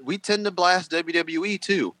we tend to blast WWE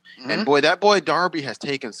too, and that boy Darby has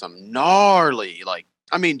taken some gnarly,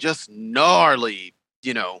 just gnarly,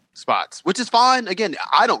 spots, which is fine. Again,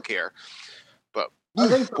 I don't care. But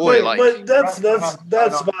boy, but that's spot.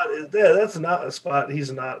 Yeah, that's not a spot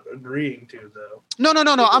he's not agreeing to, though. No. I'm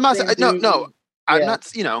not. No. I'm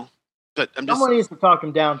not. But I'm just. Someone needs to talk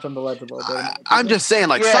him down from the ledge a little bit. I'm just saying,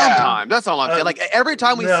 sometimes. That's all I'm saying. Like every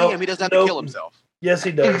time we see him, he doesn't have to kill himself. Yes,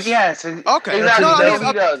 he does. Yes. Okay. Exactly.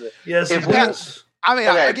 He does. Yes, he does. I mean,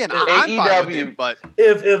 again, I'm fine with him, but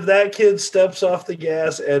if that kid steps off the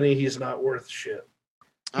gas, Eddie, he's not worth shit.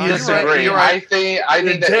 I disagree. I think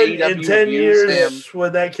that in 10 years,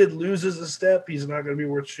 when that kid loses a step, he's not going to be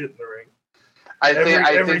worth shit in the ring. I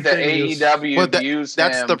think that AEW views him.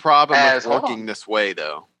 That's the problem with working this way,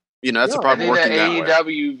 though. That's the problem working that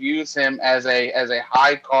way. AEW views him as a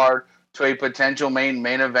high card to a potential main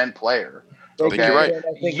event player. Okay, you're right.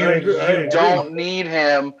 You don't need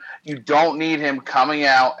him. You don't need him coming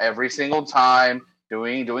out every single time.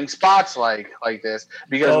 Doing spots like this,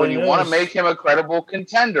 because when you want to make him a credible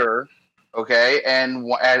contender, okay, and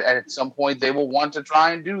at some point they will want to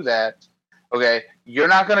try and do that, okay, you're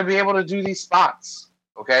not going to be able to do these spots,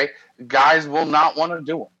 okay. Guys will not want to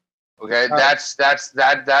do them, okay. That's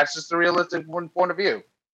just the realistic point of view.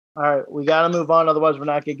 All right, we got to move on, otherwise we're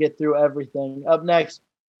not going to get through everything. Up next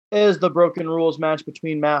is the Broken Rules match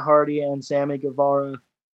between Matt Hardy and Sammy Guevara.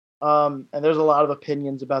 And there's a lot of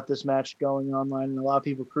opinions about this match going online, and a lot of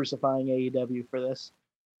people crucifying AEW for this.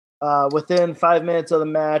 Within 5 minutes of the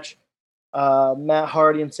match, Matt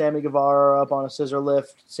Hardy and Sammy Guevara are up on a scissor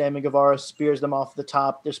lift. Sammy Guevara spears them off the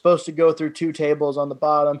top. They're supposed to go through 2 tables on the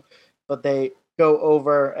bottom, but they go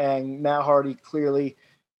over, and Matt Hardy clearly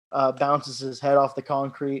bounces his head off the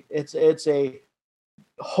concrete. It's a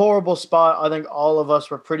horrible spot. I think all of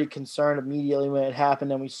us were pretty concerned immediately when it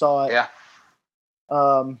happened and we saw it. Yeah.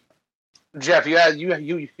 Jeff, you had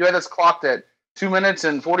this clocked at 2 minutes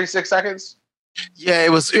and 46 seconds. Yeah, it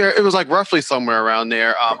was like roughly somewhere around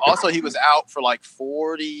there. Also, he was out for like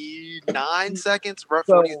 49 seconds,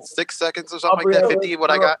 46 seconds or something like that. 50, what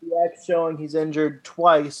I got. The X showing he's injured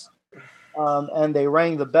twice, and they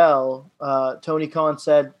rang the bell. Tony Khan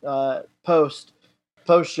said post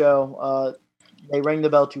show they rang the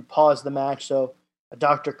bell to pause the match so a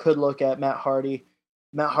doctor could look at Matt Hardy.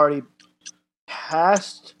 Matt Hardy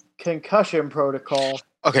passed concussion protocol.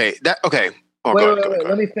 Okay. Oh, wait.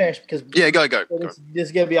 Let me finish because go. This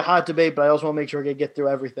is going to be a hot debate, but I also want to make sure we get through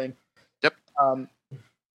everything. Yep.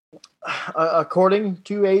 According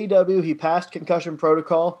to AEW, he passed concussion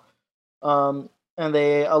protocol, and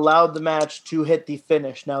they allowed the match to hit the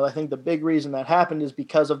finish. Now, I think the big reason that happened is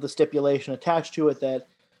because of the stipulation attached to it that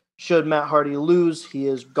should Matt Hardy lose, he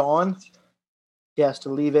is gone. He has to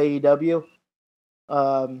leave AEW.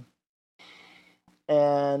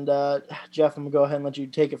 And Jeff, I'm going to go ahead and let you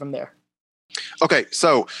take it from there. Okay,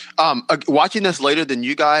 so watching this later than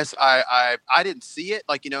you guys, I didn't see it,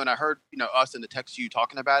 and I heard us in the text you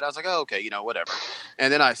talking about it. I was like, oh, okay, whatever.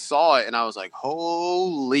 And then I saw it, and I was like,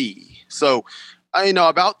 holy. So,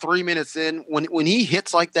 about 3 minutes in, when he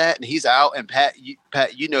hits like that and he's out, and Pat,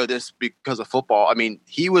 you know this because of football. I mean,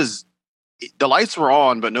 the lights were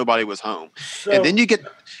on, but nobody was home. So, and then you get,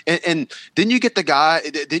 and then you get the guy.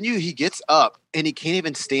 He gets up and he can't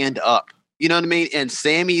even stand up. You know what I mean? And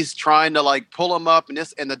Sammy's trying to pull him up, and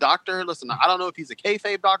the doctor. Listen, I don't know if he's a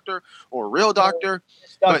kayfabe doctor or a real doctor,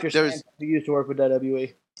 but he used to work with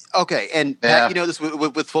WWE. Okay, and Pat, this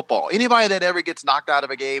with football. Anybody that ever gets knocked out of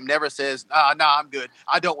a game never says, "Nah, I'm good.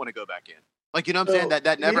 I don't want to go back in." You know what I'm saying?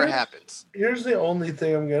 That never happens. Here's the only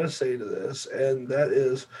thing I'm going to say to this, and that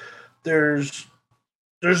is, there's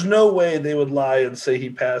no way they would lie and say he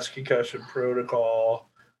passed concussion protocol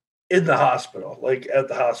in the hospital, at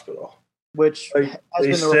the hospital. Which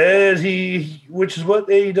they said which is what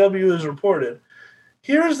AEW has reported.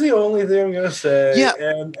 Here's the only thing I'm going to say,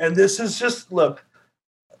 and this is just, look,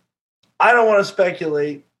 I don't want to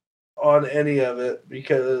speculate on any of it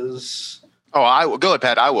because. Oh, I will. Go ahead,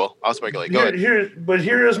 Pat. I will. I'll speculate. Go ahead.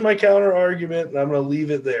 Here is my counter argument, and I'm going to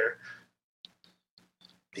leave it there.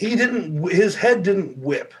 His head didn't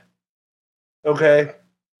whip. Okay?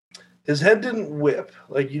 His head didn't whip.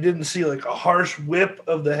 Like, you didn't see, like, a harsh whip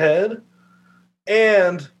of the head.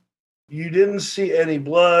 And you didn't see any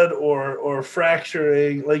blood or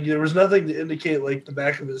fracturing. Like, there was nothing to indicate, like, the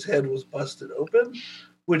back of his head was busted open,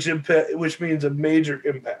 which means a major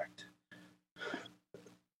impact.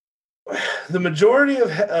 The majority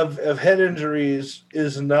of head injuries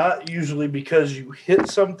is not usually because you hit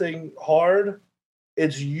something hard.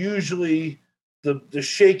 It's usually the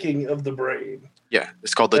shaking of the brain. Yeah,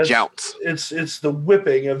 it's called the jounce. It's the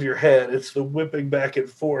whipping of your head. It's the whipping back and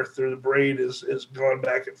forth, or the brain is gone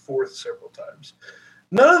back and forth several times.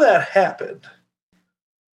 None of that happened.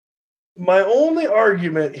 My only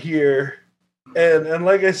argument here, and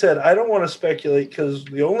like I said, I don't want to speculate because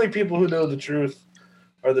the only people who know the truth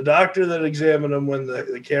are the doctor that examined him when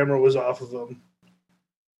the camera was off of him.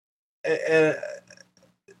 And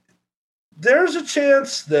there's a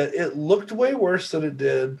chance that it looked way worse than it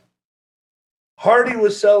did. Hardy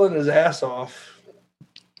was selling his ass off.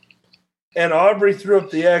 And Aubrey threw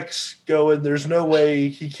up the X going, there's no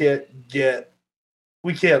way we can't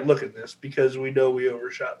look at this because we know we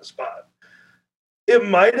overshot the spot.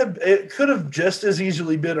 It could have just as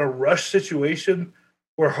easily been a rush situation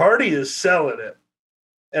where Hardy is selling it.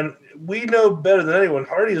 And we know better than anyone,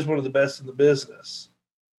 Hardy is one of the best in the business.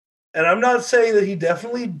 And I'm not saying that he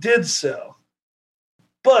definitely did sell.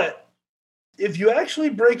 But if you actually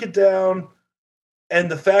break it down, and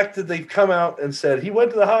the fact that they've come out and said he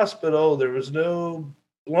went to the hospital, there was no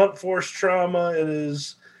blunt force trauma in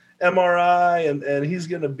his MRI, and he's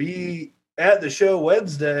going to be at the show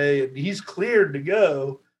Wednesday, and he's cleared to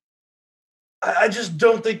go. I just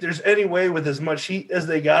don't think there's any way with as much heat as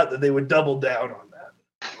they got that they would double down on that.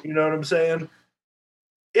 You know what I'm saying?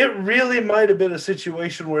 It really might have been a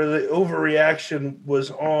situation where the overreaction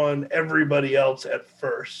was on everybody else at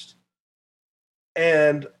first.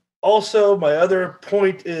 And also, my other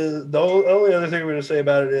point is, the only other thing we're going to say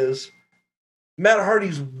about it is Matt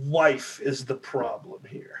Hardy's wife is the problem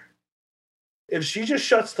here. If she just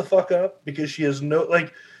shuts the fuck up because she has no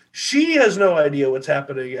idea what's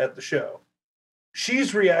happening at the show.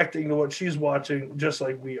 She's reacting to what she's watching just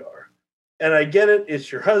like we are. And I get it.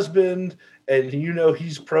 It's your husband, and you know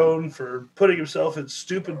he's prone for putting himself in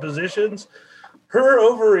stupid positions. Her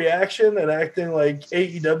overreaction and acting like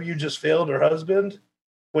AEW just failed her husband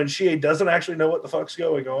when she doesn't actually know what the fuck's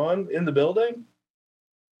going on in the building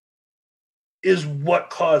is what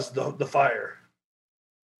caused the fire.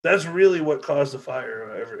 That's really what caused the fire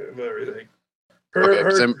of everything.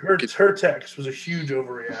 Her text was a huge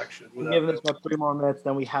overreaction. Giving us about 3 more minutes,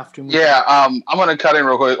 then we have to move. Yeah, I'm going to cut in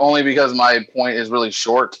real quick, only because my point is really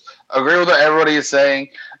short. Agree with what everybody is saying.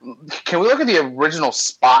 Can we look at the original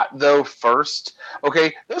spot, though, first?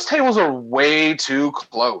 Okay, those tables are way too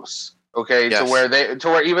close. Okay, yes. to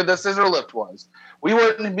where even the scissor lift was. We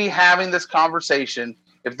wouldn't be having this conversation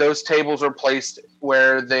if those tables were placed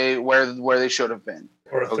where they should have been.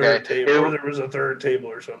 Or a third table, or there was a third table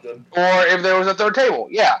or something. Or if there was a third table,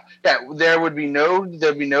 yeah. There'd be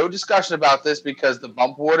no discussion about this because the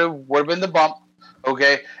bump would have been the bump.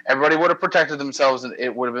 Okay, everybody would have protected themselves and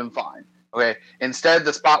it would have been fine. Okay, instead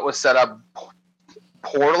the spot was set up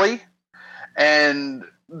poorly, and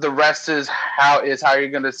the rest is how you're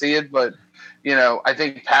going to see it. But I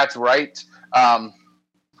think Pat's right.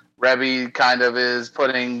 Rebby kind of is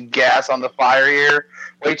putting gas on the fire here.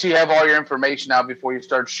 Wait till you have all your information out before you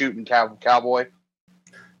start shooting, Cowboy.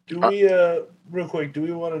 Do we, real quick, do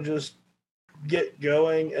we want to just get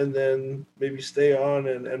going and then maybe stay on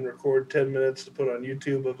and record 10 minutes to put on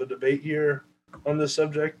YouTube of a debate here on this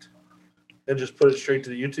subject and just put it straight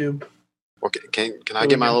to the YouTube? Okay, can I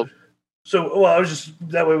get my little... So, well, I was just,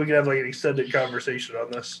 that way we can have like an extended conversation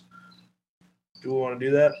on this. Do we want to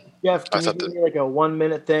do that? Yeah, can you do like a 1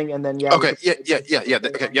 minute thing and then Okay, yeah.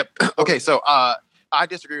 Okay, yep. Okay, so I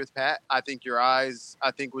disagree with Pat. I think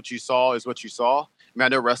what you saw is what you saw. I mean, I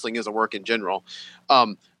know wrestling is a work in general.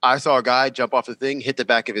 I saw a guy jump off the thing, hit the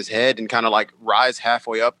back of his head, and kind of like rise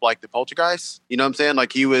halfway up like the poltergeist. You know what I'm saying?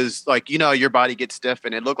 Like he was like, your body gets stiff,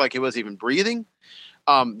 and it looked like he wasn't even breathing.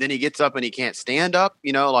 Then he gets up and he can't stand up.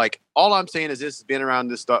 Like all I'm saying is this has been around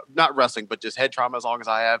this stuff, not wrestling, but just head trauma as long as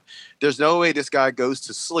I have. There's no way this guy goes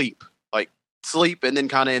to sleep. Like sleep and then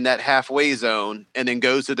kind of in that halfway zone and then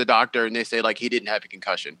goes to the doctor and they say like he didn't have a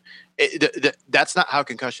concussion. That's not how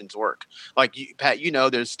concussions work. Like Pat,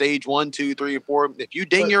 there's stage 1, 2, 3, and 4. If you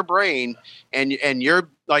ding your brain and you're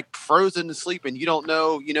like frozen to sleep and you don't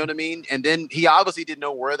know, you know what I mean? And then he obviously didn't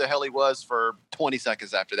know where the hell he was for 20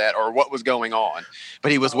 seconds after that or what was going on,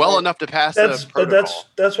 but he was well enough to pass the protocol.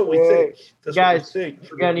 That's what we think. Guys,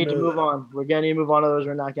 we're going to need to move on. We're going to need to move on, otherwise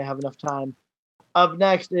we're not going to have enough time. Up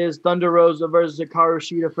next is Thunder Rosa versus Hikaru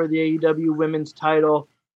Shida for the AEW Women's title.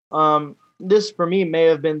 This, for me, may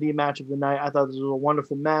have been the match of the night. I thought this was a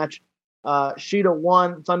wonderful match. Shida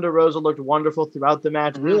won. Thunder Rosa looked wonderful throughout the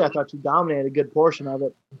match. Really, I thought she dominated a good portion of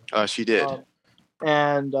it. She did.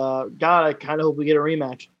 God, I kind of hope we get a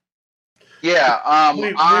rematch. Yeah.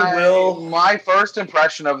 We will. My first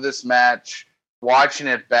impression of this match, watching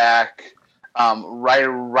it back,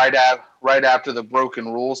 right after the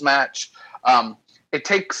Broken Rules match, it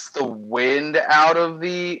takes the wind out of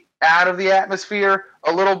the atmosphere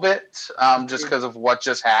a little bit, just because of what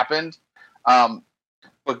just happened.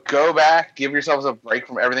 But go back, give yourselves a break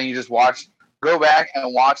from everything you just watched. Go back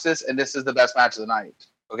and watch this, and this is the best match of the night.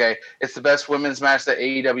 Okay, it's the best women's match that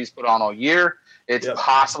AEW's put on all year. It's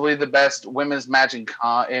possibly the best women's match in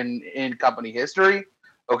company history.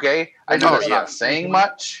 Okay, I know that's not saying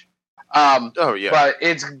much.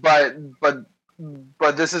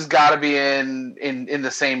 But this has got to be in the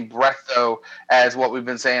same breath though as what we've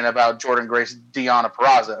been saying about Jordynne Grace, Deonna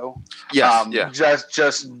Purrazzo. Yes,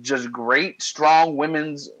 just great, strong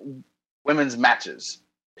women's matches.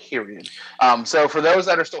 Period. So for those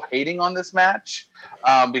that are still hating on this match,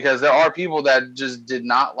 because there are people that just did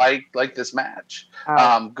not like this match,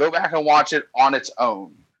 go back and watch it on its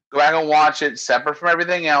own. Go back and watch it separate from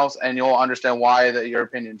everything else, and you'll understand why your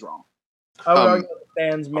opinion's wrong. I would argue that the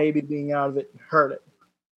fans maybe being out of it hurt it.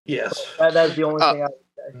 Yes. That's the only thing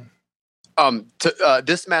I would say.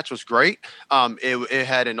 This match was great. It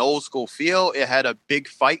had an old school feel. It had a big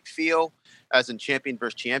fight feel, as in champion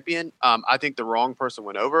versus champion. I think the wrong person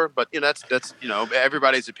went over, but that's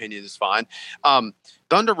everybody's opinion is fine.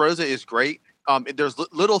 Thunder Rosa is great. There's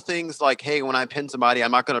little things like, hey, when I pin somebody, I'm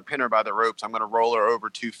not going to pin her by the ropes. I'm going to roll her over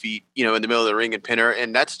 2 feet, in the middle of the ring and pin her,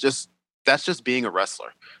 and that's just being a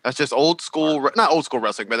wrestler. That's just old school, not old school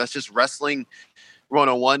wrestling, but that's just wrestling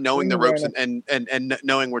 101, knowing the ropes and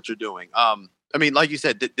knowing what you're doing. Like you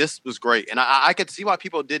said, this was great. And I could see why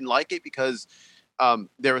people didn't like it because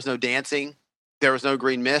there was no dancing. There was no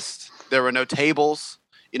green mist. There were no tables.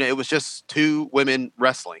 It was just 2 women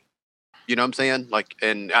wrestling. You know what I'm saying? I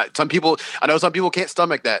know some people can't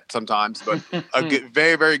stomach that sometimes, but a good,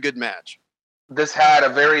 very, very good match. This had a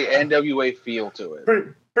very NWA feel to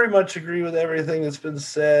it. Pretty much agree with everything that's been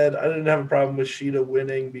said. I didn't have a problem with Shida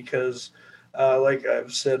winning because, like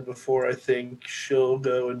I've said before, I think she'll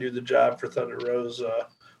go and do the job for Thunder Rosa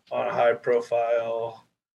on a high-profile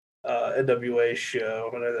NWA show,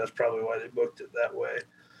 and that's probably why they booked it that way.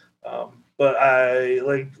 But I,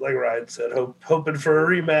 like Ryan said, hoping for a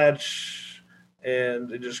rematch, and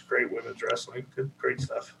just great women's wrestling. Great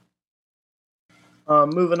stuff.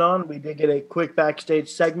 Moving on, we did get a quick backstage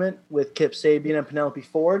segment with Kip Sabian and Penelope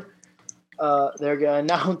Ford. They're going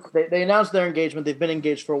to announce they announced their engagement. They've been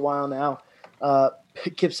engaged for a while now.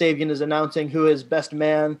 Kip Sabian is announcing who his best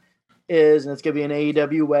man is, and it's going to be an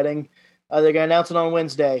AEW wedding. They're going to announce it on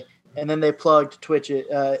Wednesday, and then they plugged Twitch.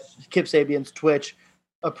 Kip Sabian's Twitch,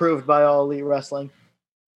 approved by All Elite Wrestling.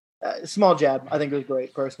 Small jab. I think it was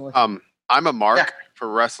great, personally. I'm a mark for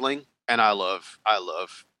wrestling, and I love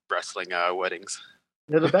wrestling weddings.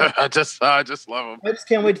 They're the best. I just love them. I just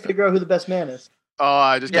can't wait to figure out who the best man is. Oh,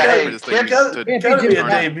 I just can't wait for this thing. Gotta be a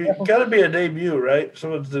debut. Gotta be a debut, right?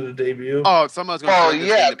 Someone's did a debut. Oh, someone's going to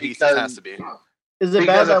this piece. It has to be. Is it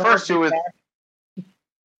because bad? The first 2 with.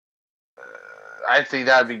 I think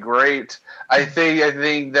that'd be great. I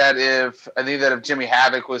think that if Jimmy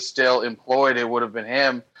Havoc was still employed, it would have been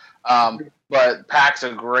him. But Pac's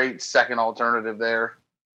a great second alternative there.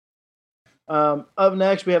 Up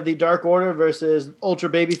next, we have the Dark Order versus Ultra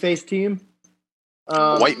Babyface team.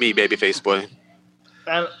 White meat babyface boy.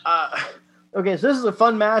 And okay, so this is a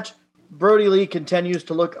fun match. Brody Lee continues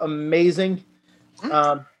to look amazing.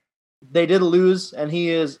 They did lose, and he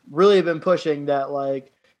has really been pushing that,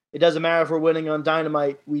 it doesn't matter if we're winning on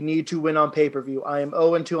Dynamite. We need to win on pay-per-view. I am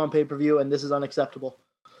 0-2 on pay-per-view, and this is unacceptable.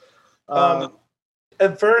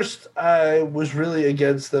 At first, I was really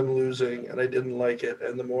against them losing, and I didn't like it.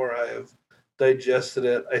 And the more I have digested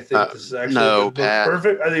it, I think this is actually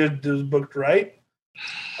perfect. I think it was booked right,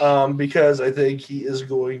 because I think he is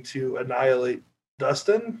going to annihilate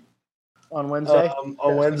Dustin on Wednesday.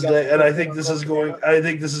 Wednesday, and I think this is going. I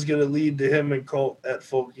think this is going to lead to him and Colt at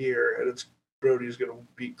Full Gear, and it's Brody's going to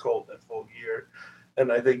beat Colt at Full Gear. And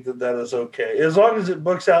I think that is okay. As long as it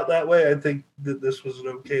books out that way, I think that this was an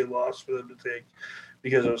okay loss for them to take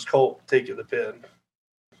because it was Colt taking the pin.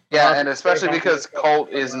 Yeah, and especially because Colt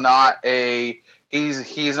is not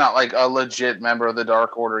he's not like a legit member of the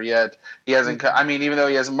Dark Order yet. He hasn't. I mean, even though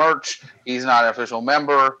he has merch, he's not an official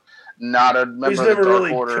member. Not a member of the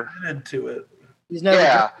Dark Order. Committed to it. He's never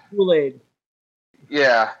drank Kool-Aid.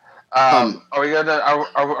 Yeah. Are we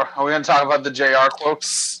gonna talk about the JR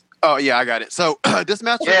quotes? Oh yeah, I got it. So this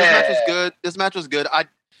match was good. This match was good.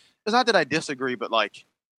 It's not that I disagree, but like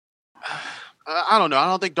I don't know. I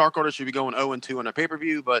don't think Dark Order should be going 0-2 on a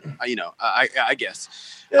pay-per-view, but I guess.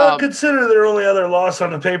 Yeah, consider their only other loss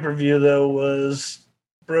on the pay-per-view though was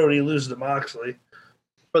Brody losing to Moxley.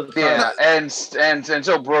 Yeah, and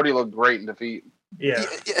so Brody looked great in defeat. Yeah,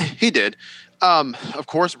 he did. Of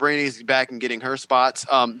course, Brandy's back and getting her spots.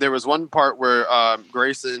 There was one part where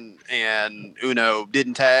Grayson and Uno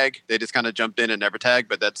didn't tag. They just kind of jumped in and never tagged,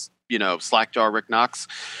 but that's, Slackjaw Rick Knox.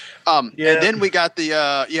 And then we got they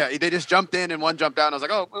just jumped in and one jumped out. And I was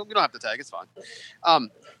like, oh, well, we don't have to tag. It's fine.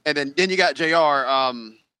 And then you got JR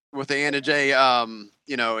with the Anna Jay,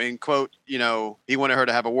 in quote, he wanted her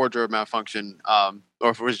to have a wardrobe malfunction,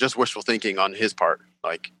 or if it was just wishful thinking on his part.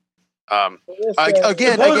 Like,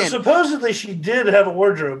 supposedly she did have a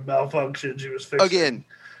wardrobe malfunction. She was fixing. Again,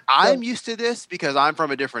 I'm used to this because I'm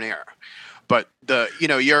from a different era. But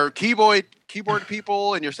your keyboard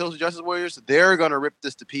people and your social justice warriors, they're gonna rip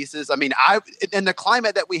this to pieces. I mean, in the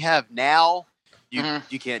climate that we have now,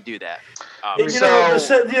 you can't do that.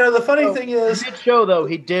 The funny thing is, he did show though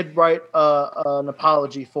he did write an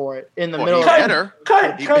apology for it in the middle. He kind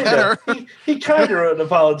of wrote an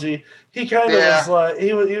apology. He kind of was like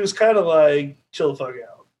he was kind of like chill the fuck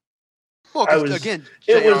out. Well, again,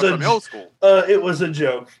 it was from old school. It was a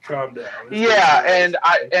joke. Calm down.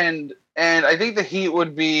 And I think the heat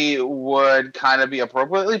would kind of be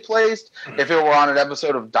appropriately placed if it were on an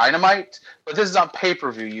episode of Dynamite. But this is on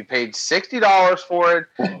pay-per-view. You paid $60 for it.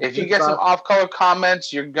 If you get some off-color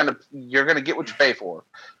comments, you're gonna get what you pay for.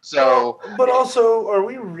 So, but also, are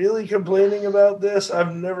we really complaining about this?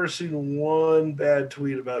 I've never seen one bad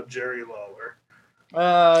tweet about Jerry Lawler.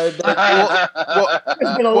 Pat,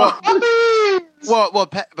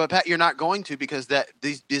 you're not going to because that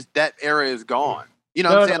era is gone. You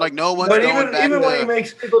know what I'm saying? Like no one's going back. Even when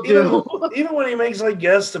he makes like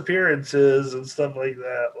guest appearances and stuff like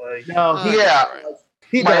that, like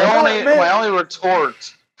my only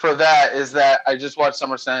retort for that is that I just watched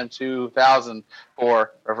SummerSlam 2000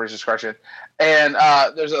 for referee's discretion, and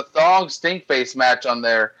there's a thong stink face match on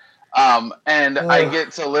there. I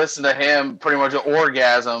get to listen to him pretty much an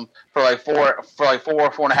orgasm for like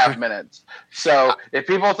 4.5 minutes. So if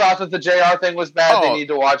people thought that the JR thing was bad, they need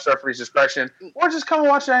to watch referee's discretion, or just come and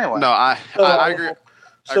watch it anyway. No, I agree.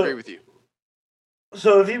 I agree with you.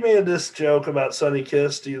 So if you made this joke about Sunny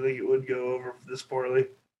Kiss, do you think it would go over this poorly?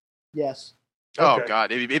 Yes. Oh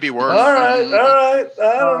God, it'd be worse. All right. I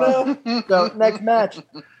don't know. So next match,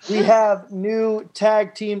 we have new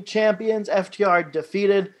tag team champions. FTR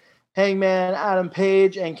defeated Hangman Adam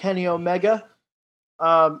Page and Kenny Omega.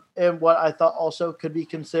 And what I thought also could be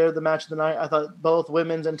considered the match of the night. I thought both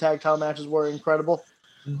women's and tag title matches were incredible.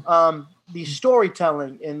 The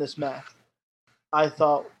storytelling in this match, I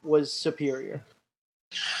thought, was superior.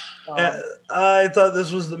 I thought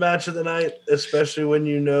this was the match of the night, especially when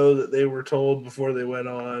you know that they were told before they went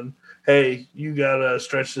on, hey, you gotta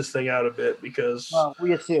stretch this thing out a bit because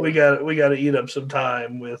we gotta eat up some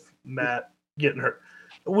time with Matt getting hurt.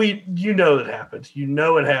 You know it happened. You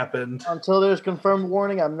know it happened. Until there's confirmed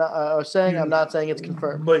warning, I'm not saying it's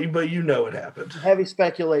confirmed. But you know it happened. Heavy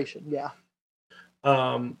speculation, yeah.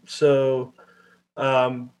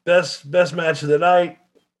 Best match of the night.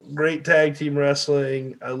 Great tag team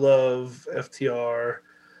wrestling. I love FTR.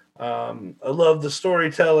 I love the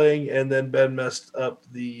storytelling, and then Ben messed up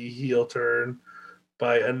the heel turn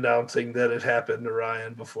by announcing that it happened to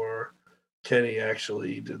Ryan before Kenny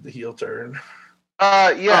actually did the heel turn.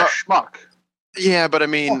 Schmuck. Yeah, but I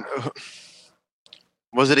mean,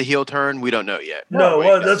 was it a heel turn? We don't know yet. No.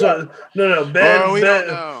 Ben, we don't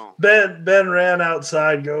know. Ben ran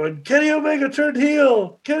outside going, Kenny Omega turned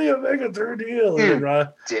heel. Kenny Omega turned heel. And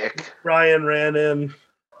Ryan ran in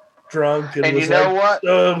drunk and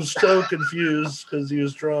was so confused because he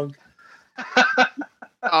was drunk.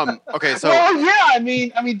 Okay, so I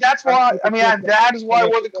mean that's why. That is why I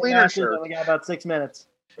wore the cleaner shirt. We got about 6 minutes.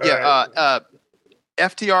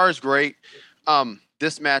 FTR is great.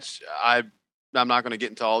 This match, I'm not going to get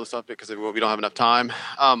into all the stuff because we don't have enough time.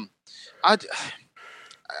 I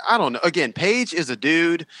don't know. Again, Paige is a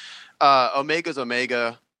dude. Omega's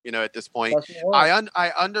Omega. at this point.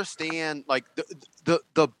 I understand, like,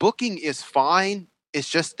 the booking is fine. It's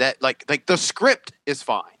just that, like the script is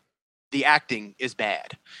fine. The acting is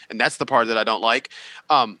bad. And that's the part that I don't like.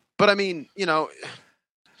 But I mean,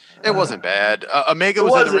 it wasn't bad. Omega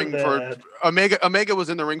was in the ring for Omega was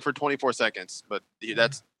in the ring for 24 seconds, but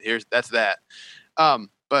that's that.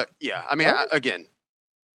 But yeah, I mean, again,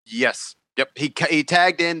 yes. Yep, he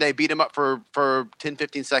tagged in. They beat him up for 10,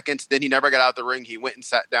 15 seconds. Then he never got out of the ring. He went and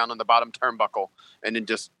sat down on the bottom turnbuckle and then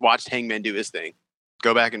just watched Hangman do his thing.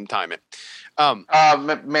 Go back and time it.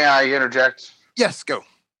 May I interject? Yes, go.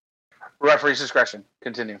 Referee's discretion.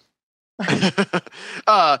 Continue.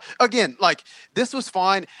 Again, like, this was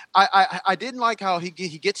fine. I didn't like how he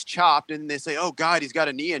gets chopped and they say, oh God, he's got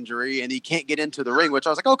a knee injury and he can't get into the ring, which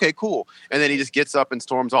I was like, okay, cool. And then he just gets up and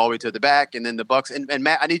storms all the way to the back. And then the Bucks and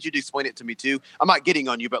Matt, I need you to explain it to me too. I'm not getting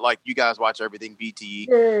on you, but like, you guys watch everything BTE.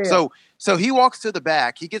 Yeah. So he walks to the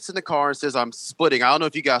back, he gets in the car and says, I'm splitting. I don't know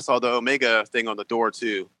if you guys saw the Omega thing on the door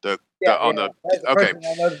too. Okay. On the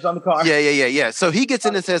car. Yeah. So he gets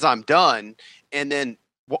in and says, I'm done. And then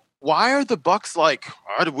why are the Bucks like,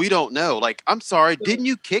 we don't know? Like, I'm sorry, didn't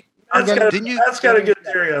you kick? Matt's got a good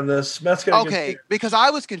theory on this. Okay, because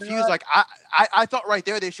I was confused. Like, I thought right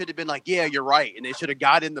there they should have been like, yeah, you're right. And they should have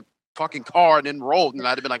got in the fucking car and then rolled. And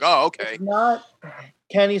I'd have been like, oh, okay. It's not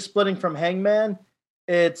Kenny splitting from Hangman.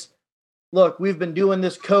 It's, look, we've been doing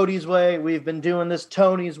this Cody's way. We've been doing this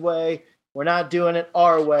Tony's way. We're not doing it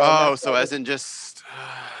our way. Oh, so as in just...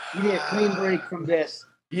 You get a clean break from this.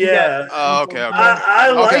 Yeah. Oh, okay.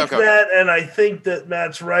 I like that, and I think that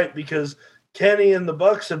Matt's right because Kenny and the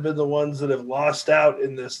Bucks have been the ones that have lost out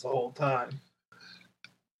in this the whole time.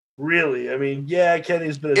 Really, I mean, yeah,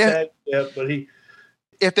 Kenny's been attacked, but he.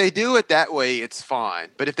 If they do it that way, it's fine.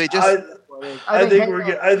 But if they just, I think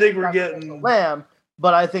we're getting Lamb.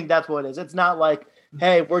 But I think that's what it is. It's not like,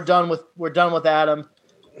 hey, we're done with Adam.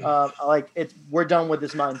 We're done with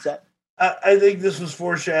this mindset. I think this was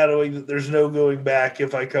foreshadowing that there's no going back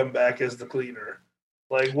if I come back as the cleaner.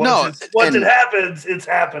 Like once it happens, it's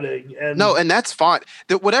happening. And that's fine.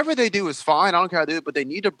 Whatever they do is fine. I don't care how they do it, but they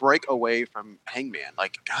need to break away from Hangman.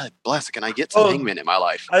 Like, God bless, can I get some Hangman in my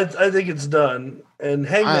life? I think it's done. And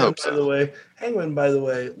Hangman, by the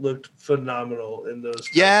way, looked phenomenal in those.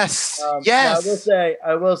 Yes, yes.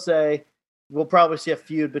 I will say, we'll probably see a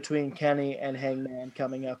feud between Kenny and Hangman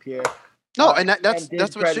coming up here. No, and that's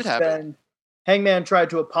what should happen. Hangman tried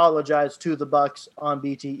to apologize to the Bucks on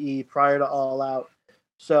BTE prior to All Out.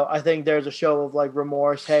 So I think there's a show of like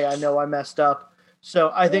remorse. Hey, I know I messed up.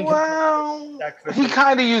 So I think he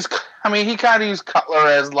kind of used Cutler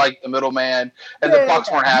as like the middleman, and the Bucks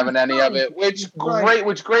weren't having any of it. Which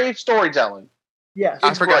great storytelling. Yes,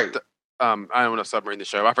 I forgot. I don't want to submarine the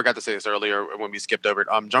show. I forgot to say this earlier when we skipped over it.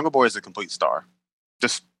 Jungle Boy is a complete star,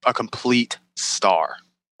 just a complete star.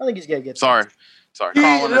 I think he's gonna get. Sorry. I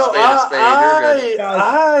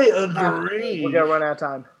agree. We're gonna run out of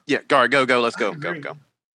time. Yeah, go. Let's go.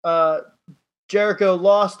 Jericho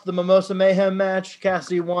lost the Mimosa Mayhem match.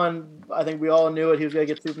 Cassidy won. I think we all knew it. He was gonna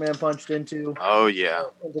get Superman punched into. Oh yeah.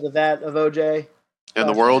 Into the vat of OJ. And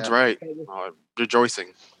the world's right.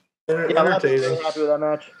 Rejoicing. Yeah, I'm happy with that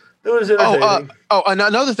match. It was entertaining.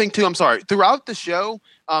 Another thing too. I'm sorry. Throughout the show,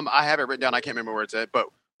 I have it written down. I can't remember where it's at, but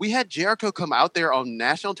we had Jericho come out there on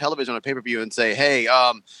national television on a pay-per-view and say, hey,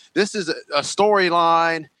 this is a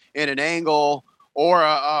storyline and an angle or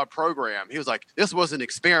a program. He was like, this was an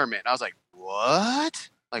experiment. I was like, what?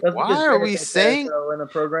 Like, why are we saying in a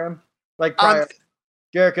program? Like prior,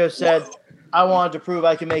 Jericho said, I wanted to prove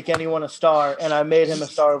I can make anyone a star, and I made him a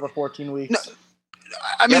star over 14 weeks. No,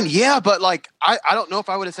 I mean, yeah, but like, I don't know if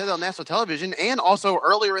I would have said that on national television. And also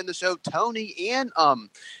earlier in the show, Tony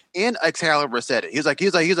and Excalibur said it. He's like,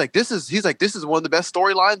 this is one of the best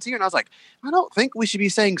storylines here. And I was like, I don't think we should be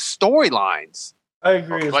saying storylines. I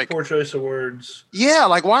agree. It's poor choice of words. Yeah,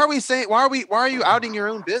 like why are you outing your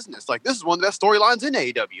own business? Like, this is one of the best storylines in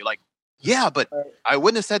AEW. Like, yeah, but I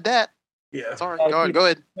wouldn't have said that. Yeah. Sorry. Go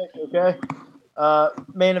ahead. Okay.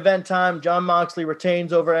 Main event time. Jon Moxley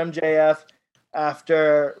retains over MJF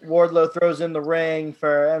after Wardlow throws in the ring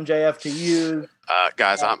for MJF to use.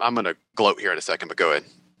 Guys, I'm gonna gloat here in a second, but go ahead.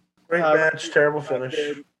 Great match, terrible finish.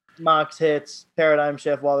 Mox hits paradigm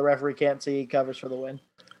shift while the referee can't see. He covers for the win.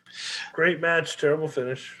 Great match, terrible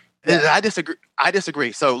finish. Yeah. I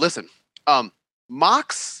disagree. So listen,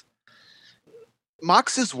 Mox's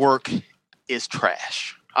work is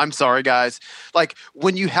trash. I'm sorry, guys. Like,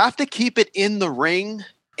 when you have to keep it in the ring,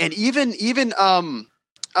 and even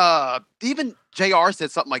JR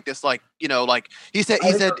said something like this, like, like he said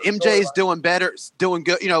MJ's doing better, doing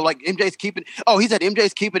good, like MJ's keeping. Oh, he said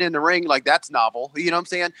MJ's keeping in the ring, like that's novel. You know what I'm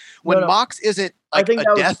saying? When Mox isn't like I think a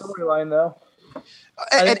that death was storyline though,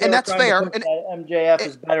 and that's fair. And MJF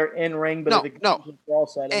is better in ring, but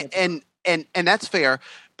and that's fair.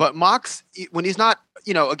 But Mox, when he's not,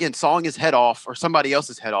 again, sawing his head off or somebody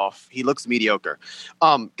else's head off, he looks mediocre.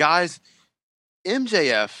 Guys,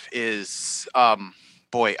 MJF is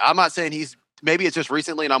boy. I'm not saying he's. Maybe it's just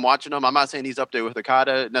recently and I'm watching him. I'm not saying he's up there with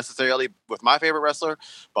Okada necessarily with my favorite wrestler,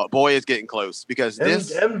 but boy, is getting close because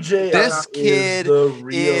this kid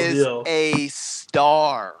is a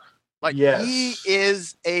star. Like he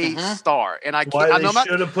is a star. And I know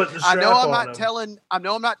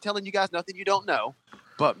I'm not telling you guys nothing you don't know.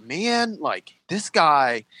 But man, like this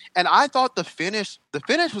guy, and I thought the finish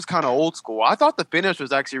was kind of old school. I thought the finish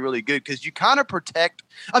was actually really good because you kind of protect.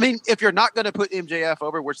 I mean, if you're not going to put MJF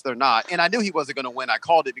over, which they're not, and I knew he wasn't going to win, I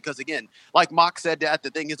called it because again, like Mox said at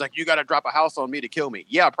the thing, he's like, you got to drop a house on me to kill me.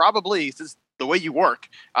 Yeah, probably. Since the way you work,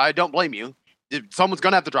 I don't blame you. Someone's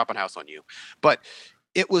going to have to drop a house on you. But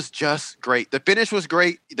it was just great. The finish was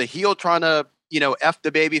great. The heel trying to, F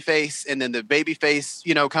the baby face, and then the baby face,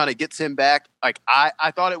 kind of gets him back. Like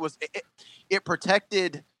I thought it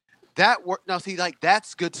protected that work. Now see, like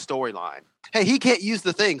that's good storyline. Hey, he can't use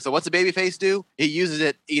the thing. So what's the baby face do? He uses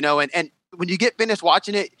it, and when you get finished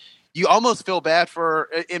watching it, you almost feel bad for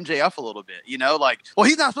MJF a little bit, like, well,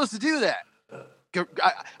 he's not supposed to do that.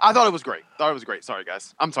 I thought it was great. Sorry,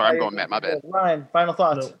 guys. I'm sorry. I'm going mad. My bad. Ryan, final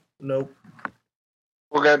thoughts? Nope.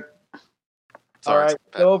 We're good. Sorry. All right.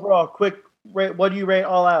 So overall, quick rate. What do you rate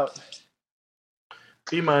All Out?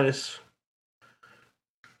 B-. I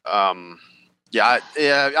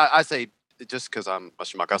say just because I'm a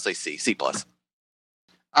schmuck, I'll say C+.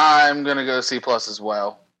 I'm gonna go C+ as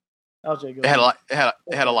well. It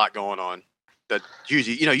had a lot going on that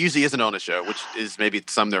usually isn't on a show, which is maybe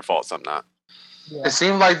some their fault, some not. Yeah. It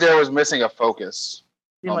seemed like there was missing a focus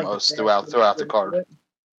almost throughout the card.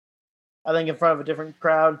 I think in front of a different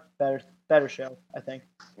crowd, better show. I think.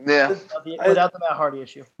 Yeah. Without the Matt Hardy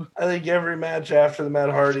issue. I think every match after the Matt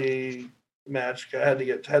Hardy match had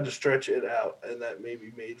to stretch it out, and that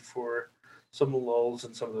maybe made for some lulls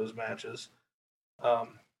in some of those matches.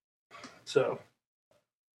 So.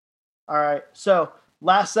 All right. So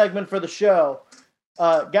last segment for the show,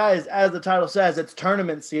 guys. As the title says, it's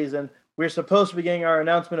tournament season. We're supposed to be getting our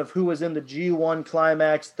announcement of who was in the G1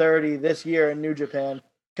 Climax 30 this year in New Japan.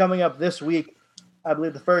 Coming up this week, I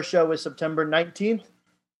believe the first show is September 19th,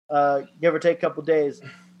 give or take a couple days.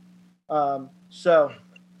 So,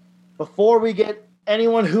 before we get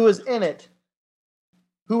anyone who is in it,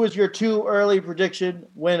 who is your too early prediction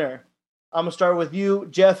winner? I'm going to start with you,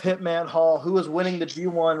 Jeff Hitman Hall. Who is winning the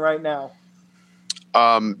G1 right now?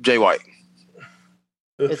 Jay White.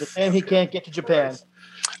 It's a shame he can't get to Japan.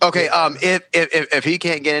 Okay, if he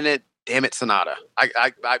can't get in it, damn it, Sonata. I've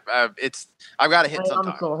got to hit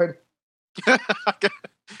sometime.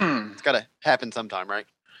 It's got to happen sometime, right?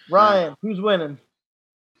 Ryan, who's winning?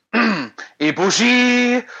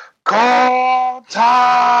 Ibushi Kota.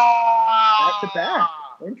 Back to back.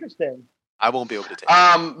 Interesting. I won't be able to take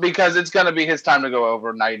because it's going to be his time to go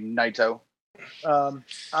over Naito.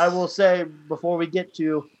 I will say before we get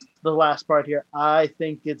to the last part here, I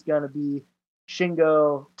think it's going to be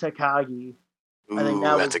Shingo Takagi. Ooh, I think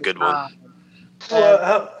that's a good one.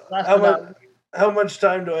 How much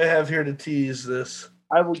time do I have here to tease this?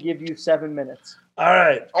 I will give you 7 minutes. All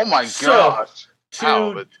right. Oh my gosh!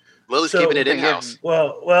 But Lily's keeping it in house.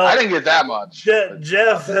 Well, I didn't get that much.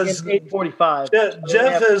 Jeff has 8:45.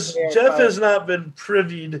 Jeff has not been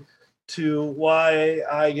privied to why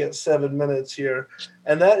I get 7 minutes here,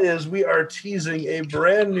 and that is we are teasing a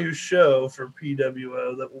brand new show for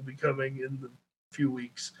PWO that will be coming in a few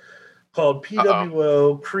weeks, called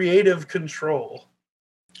PWO Creative Control.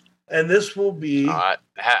 And this will be. I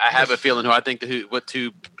have a feeling what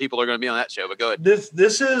 2 people are going to be on that show. But go ahead.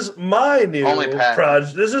 This is my new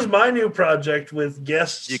project. This is my new project with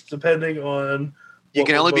guests depending on. You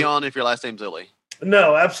can only be on if your last name's Lily.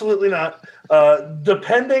 No, absolutely not.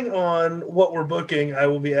 Depending on what we're booking, I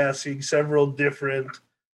will be asking several different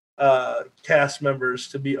cast members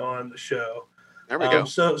to be on the show. There we go.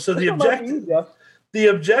 So the objective. The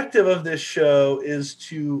objective of this show is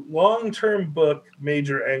to long-term book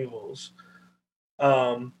major angles,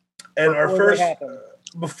 and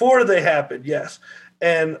before they happen, yes.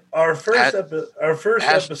 And our first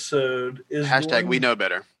episode is hashtag we know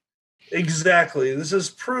better. Exactly. This is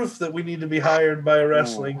proof that we need to be hired by a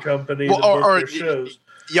wrestling company to book their shows.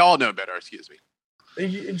 Y'all know better. Excuse me.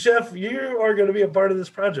 Jeff, you are going to be a part of this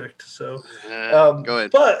project. So go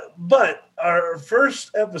ahead. But our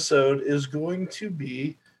first episode is going to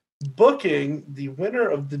be booking the winner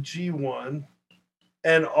of the G1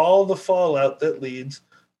 and all the fallout that leads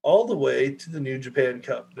all the way to the New Japan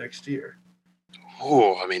Cup next year.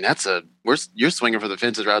 Oh, I mean, you're swinging for the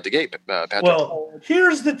fences right out the gate, Patrick. Well,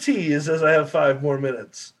 here's the tease as I have 5 more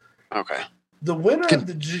minutes. Okay. The winner of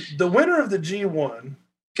the G1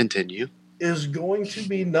 continue is going to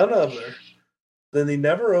be none other than the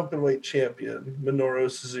never openweight champion, Minoru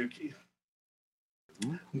Suzuki.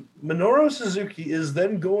 Minoru Suzuki is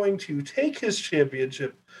then going to take his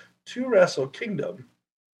championship to Wrestle Kingdom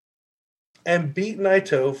and beat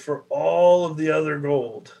Naito for all of the other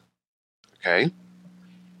gold. Okay.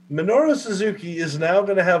 Minoru Suzuki is now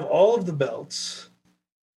going to have all of the belts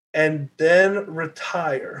and then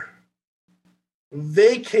retire,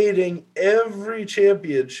 vacating every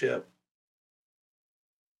championship.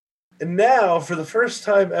 And now, for the first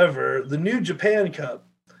time ever, the New Japan Cup,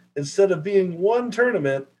 instead of being one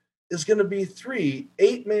tournament, is going to be 3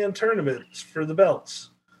 8-man tournaments for the belts.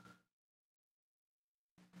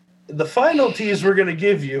 The final tease we're going to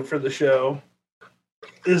give you for the show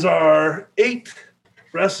is our 8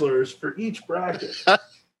 wrestlers for each bracket.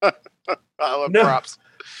 I love props.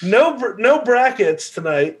 No brackets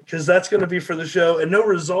tonight, because that's going to be for the show, and no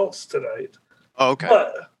results tonight. Oh, okay.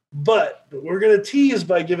 But we're going to tease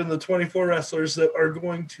by giving the 24 wrestlers that are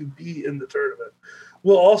going to be in the tournament.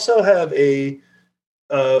 We'll also have a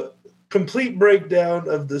complete breakdown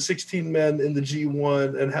of the 16 men in the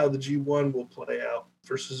G1 and how the G1 will play out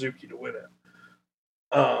for Suzuki to win it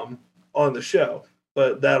on the show.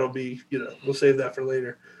 But that'll be, we'll save that for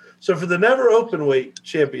later. So for the never openweight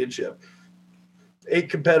championship, 8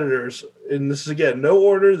 competitors, and this is, again, no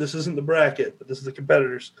order. This isn't the bracket, but this is the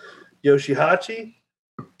competitors. Yoshihachi,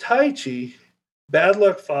 Taichi, Bad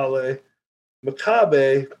Luck Fale,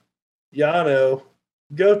 Makabe, Yano,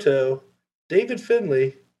 Goto, David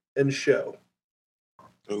Finlay, and Sho.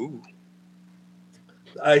 Ooh.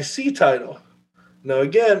 IC title. Now,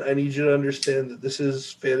 again, I need you to understand that this is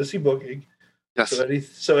fantasy booking. Yes.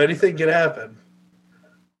 So anything can happen.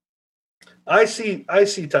 IC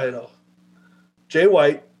title. Jay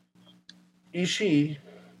White, Ishii,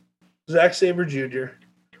 Zack Sabre Jr.,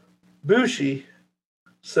 Bushi,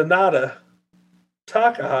 Sanada,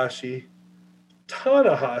 Takahashi,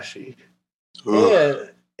 Tanahashi,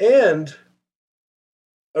 and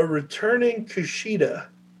a returning Kushida.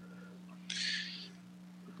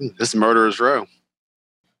 This is Murderer's Row.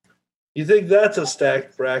 You think that's a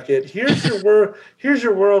stacked bracket? Here's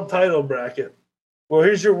your world title bracket. Well,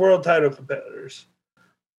 here's your world title competitors.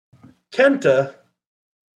 Kenta,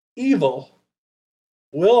 Evil,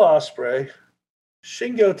 Will Ospreay,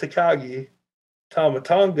 Shingo Takagi, Tama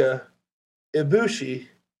Tonga, Ibushi,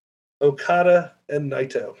 Okada, and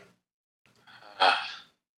Naito.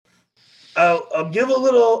 I'll give a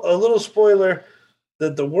little spoiler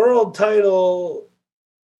that the world title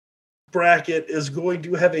bracket is going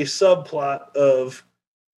to have a subplot of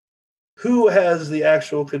who has the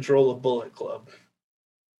actual control of Bullet Club.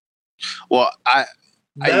 Well,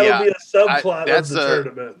 that'll be a subplot of the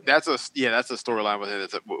tournament. That's a storyline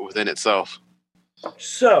within itself.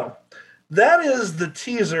 So that is the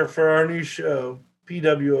teaser for our new show,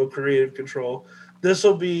 PWO Creative Control. This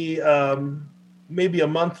will be maybe a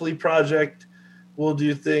monthly project. We'll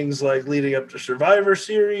do things like leading up to Survivor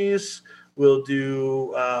Series. We'll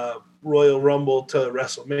do Royal Rumble to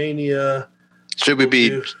WrestleMania. Should it be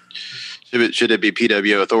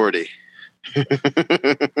PWO Authority?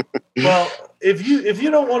 Well, if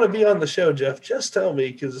you don't want to be on the show, Jeff, just tell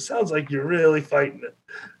me, because it sounds like you're really fighting it.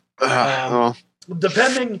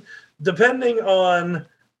 Depending on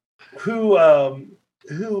who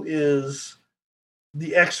is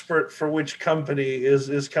the expert for which company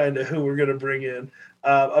is kind of who we're going to bring in.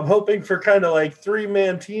 I'm hoping for kind of like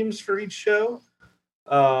 3-man teams for each show.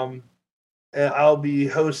 And I'll be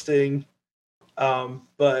hosting.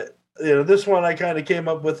 But this one I kind of came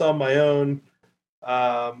up with on my own.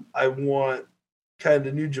 I want kind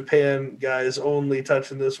of New Japan guys only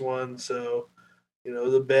touching this one. So,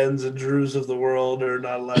 the Bens and Drews of the world are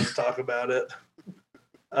not allowed to talk about it. Is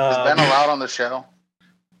Ben allowed on the show?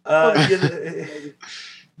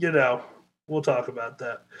 We'll talk about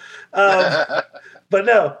that. But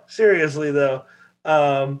no, seriously though,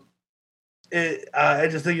 I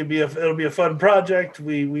just think it'll be a fun project.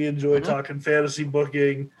 We enjoy talking fantasy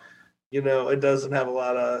booking. It doesn't have a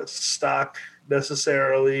lot of stock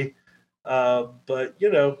necessarily, but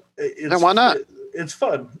it's, why not? it's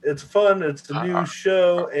fun. It's fun. It's a new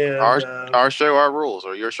show, and our show, our rules,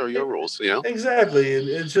 or your show, your rules. You know, exactly. And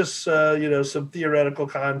it's just some theoretical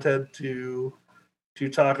content to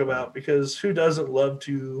talk about, because who doesn't love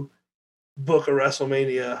to book a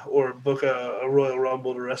WrestleMania or book a Royal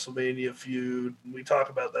Rumble to WrestleMania feud? We talk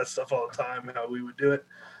about that stuff all the time, how we would do it.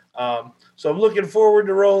 So I'm looking forward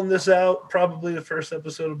to rolling this out. Probably the first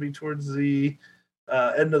episode will be towards the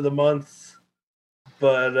end of the month.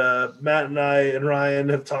 But Matt and I and Ryan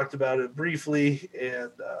have talked about it briefly, and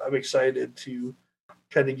I'm excited to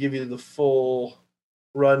kind of give you the full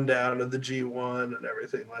rundown of the G1 and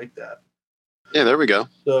everything like that. Yeah, there we go.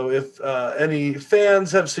 So if any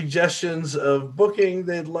fans have suggestions of booking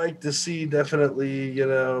they'd like to see, definitely,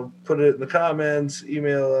 put it in the comments,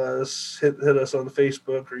 email us, hit us on the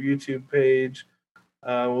Facebook or YouTube page.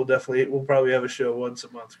 We'll probably have a show once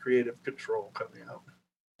a month, Creative Control, coming out.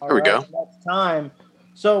 There we go. Next time.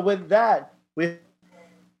 So with that, we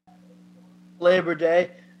Labor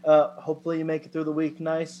Day. Hopefully you make it through the week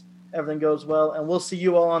nice. Everything goes well, and we'll see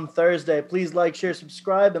you all on Thursday. Please like, share,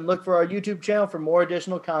 subscribe, and look for our YouTube channel for more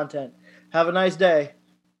additional content. Have a nice day.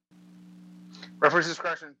 Reference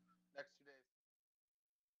discretion.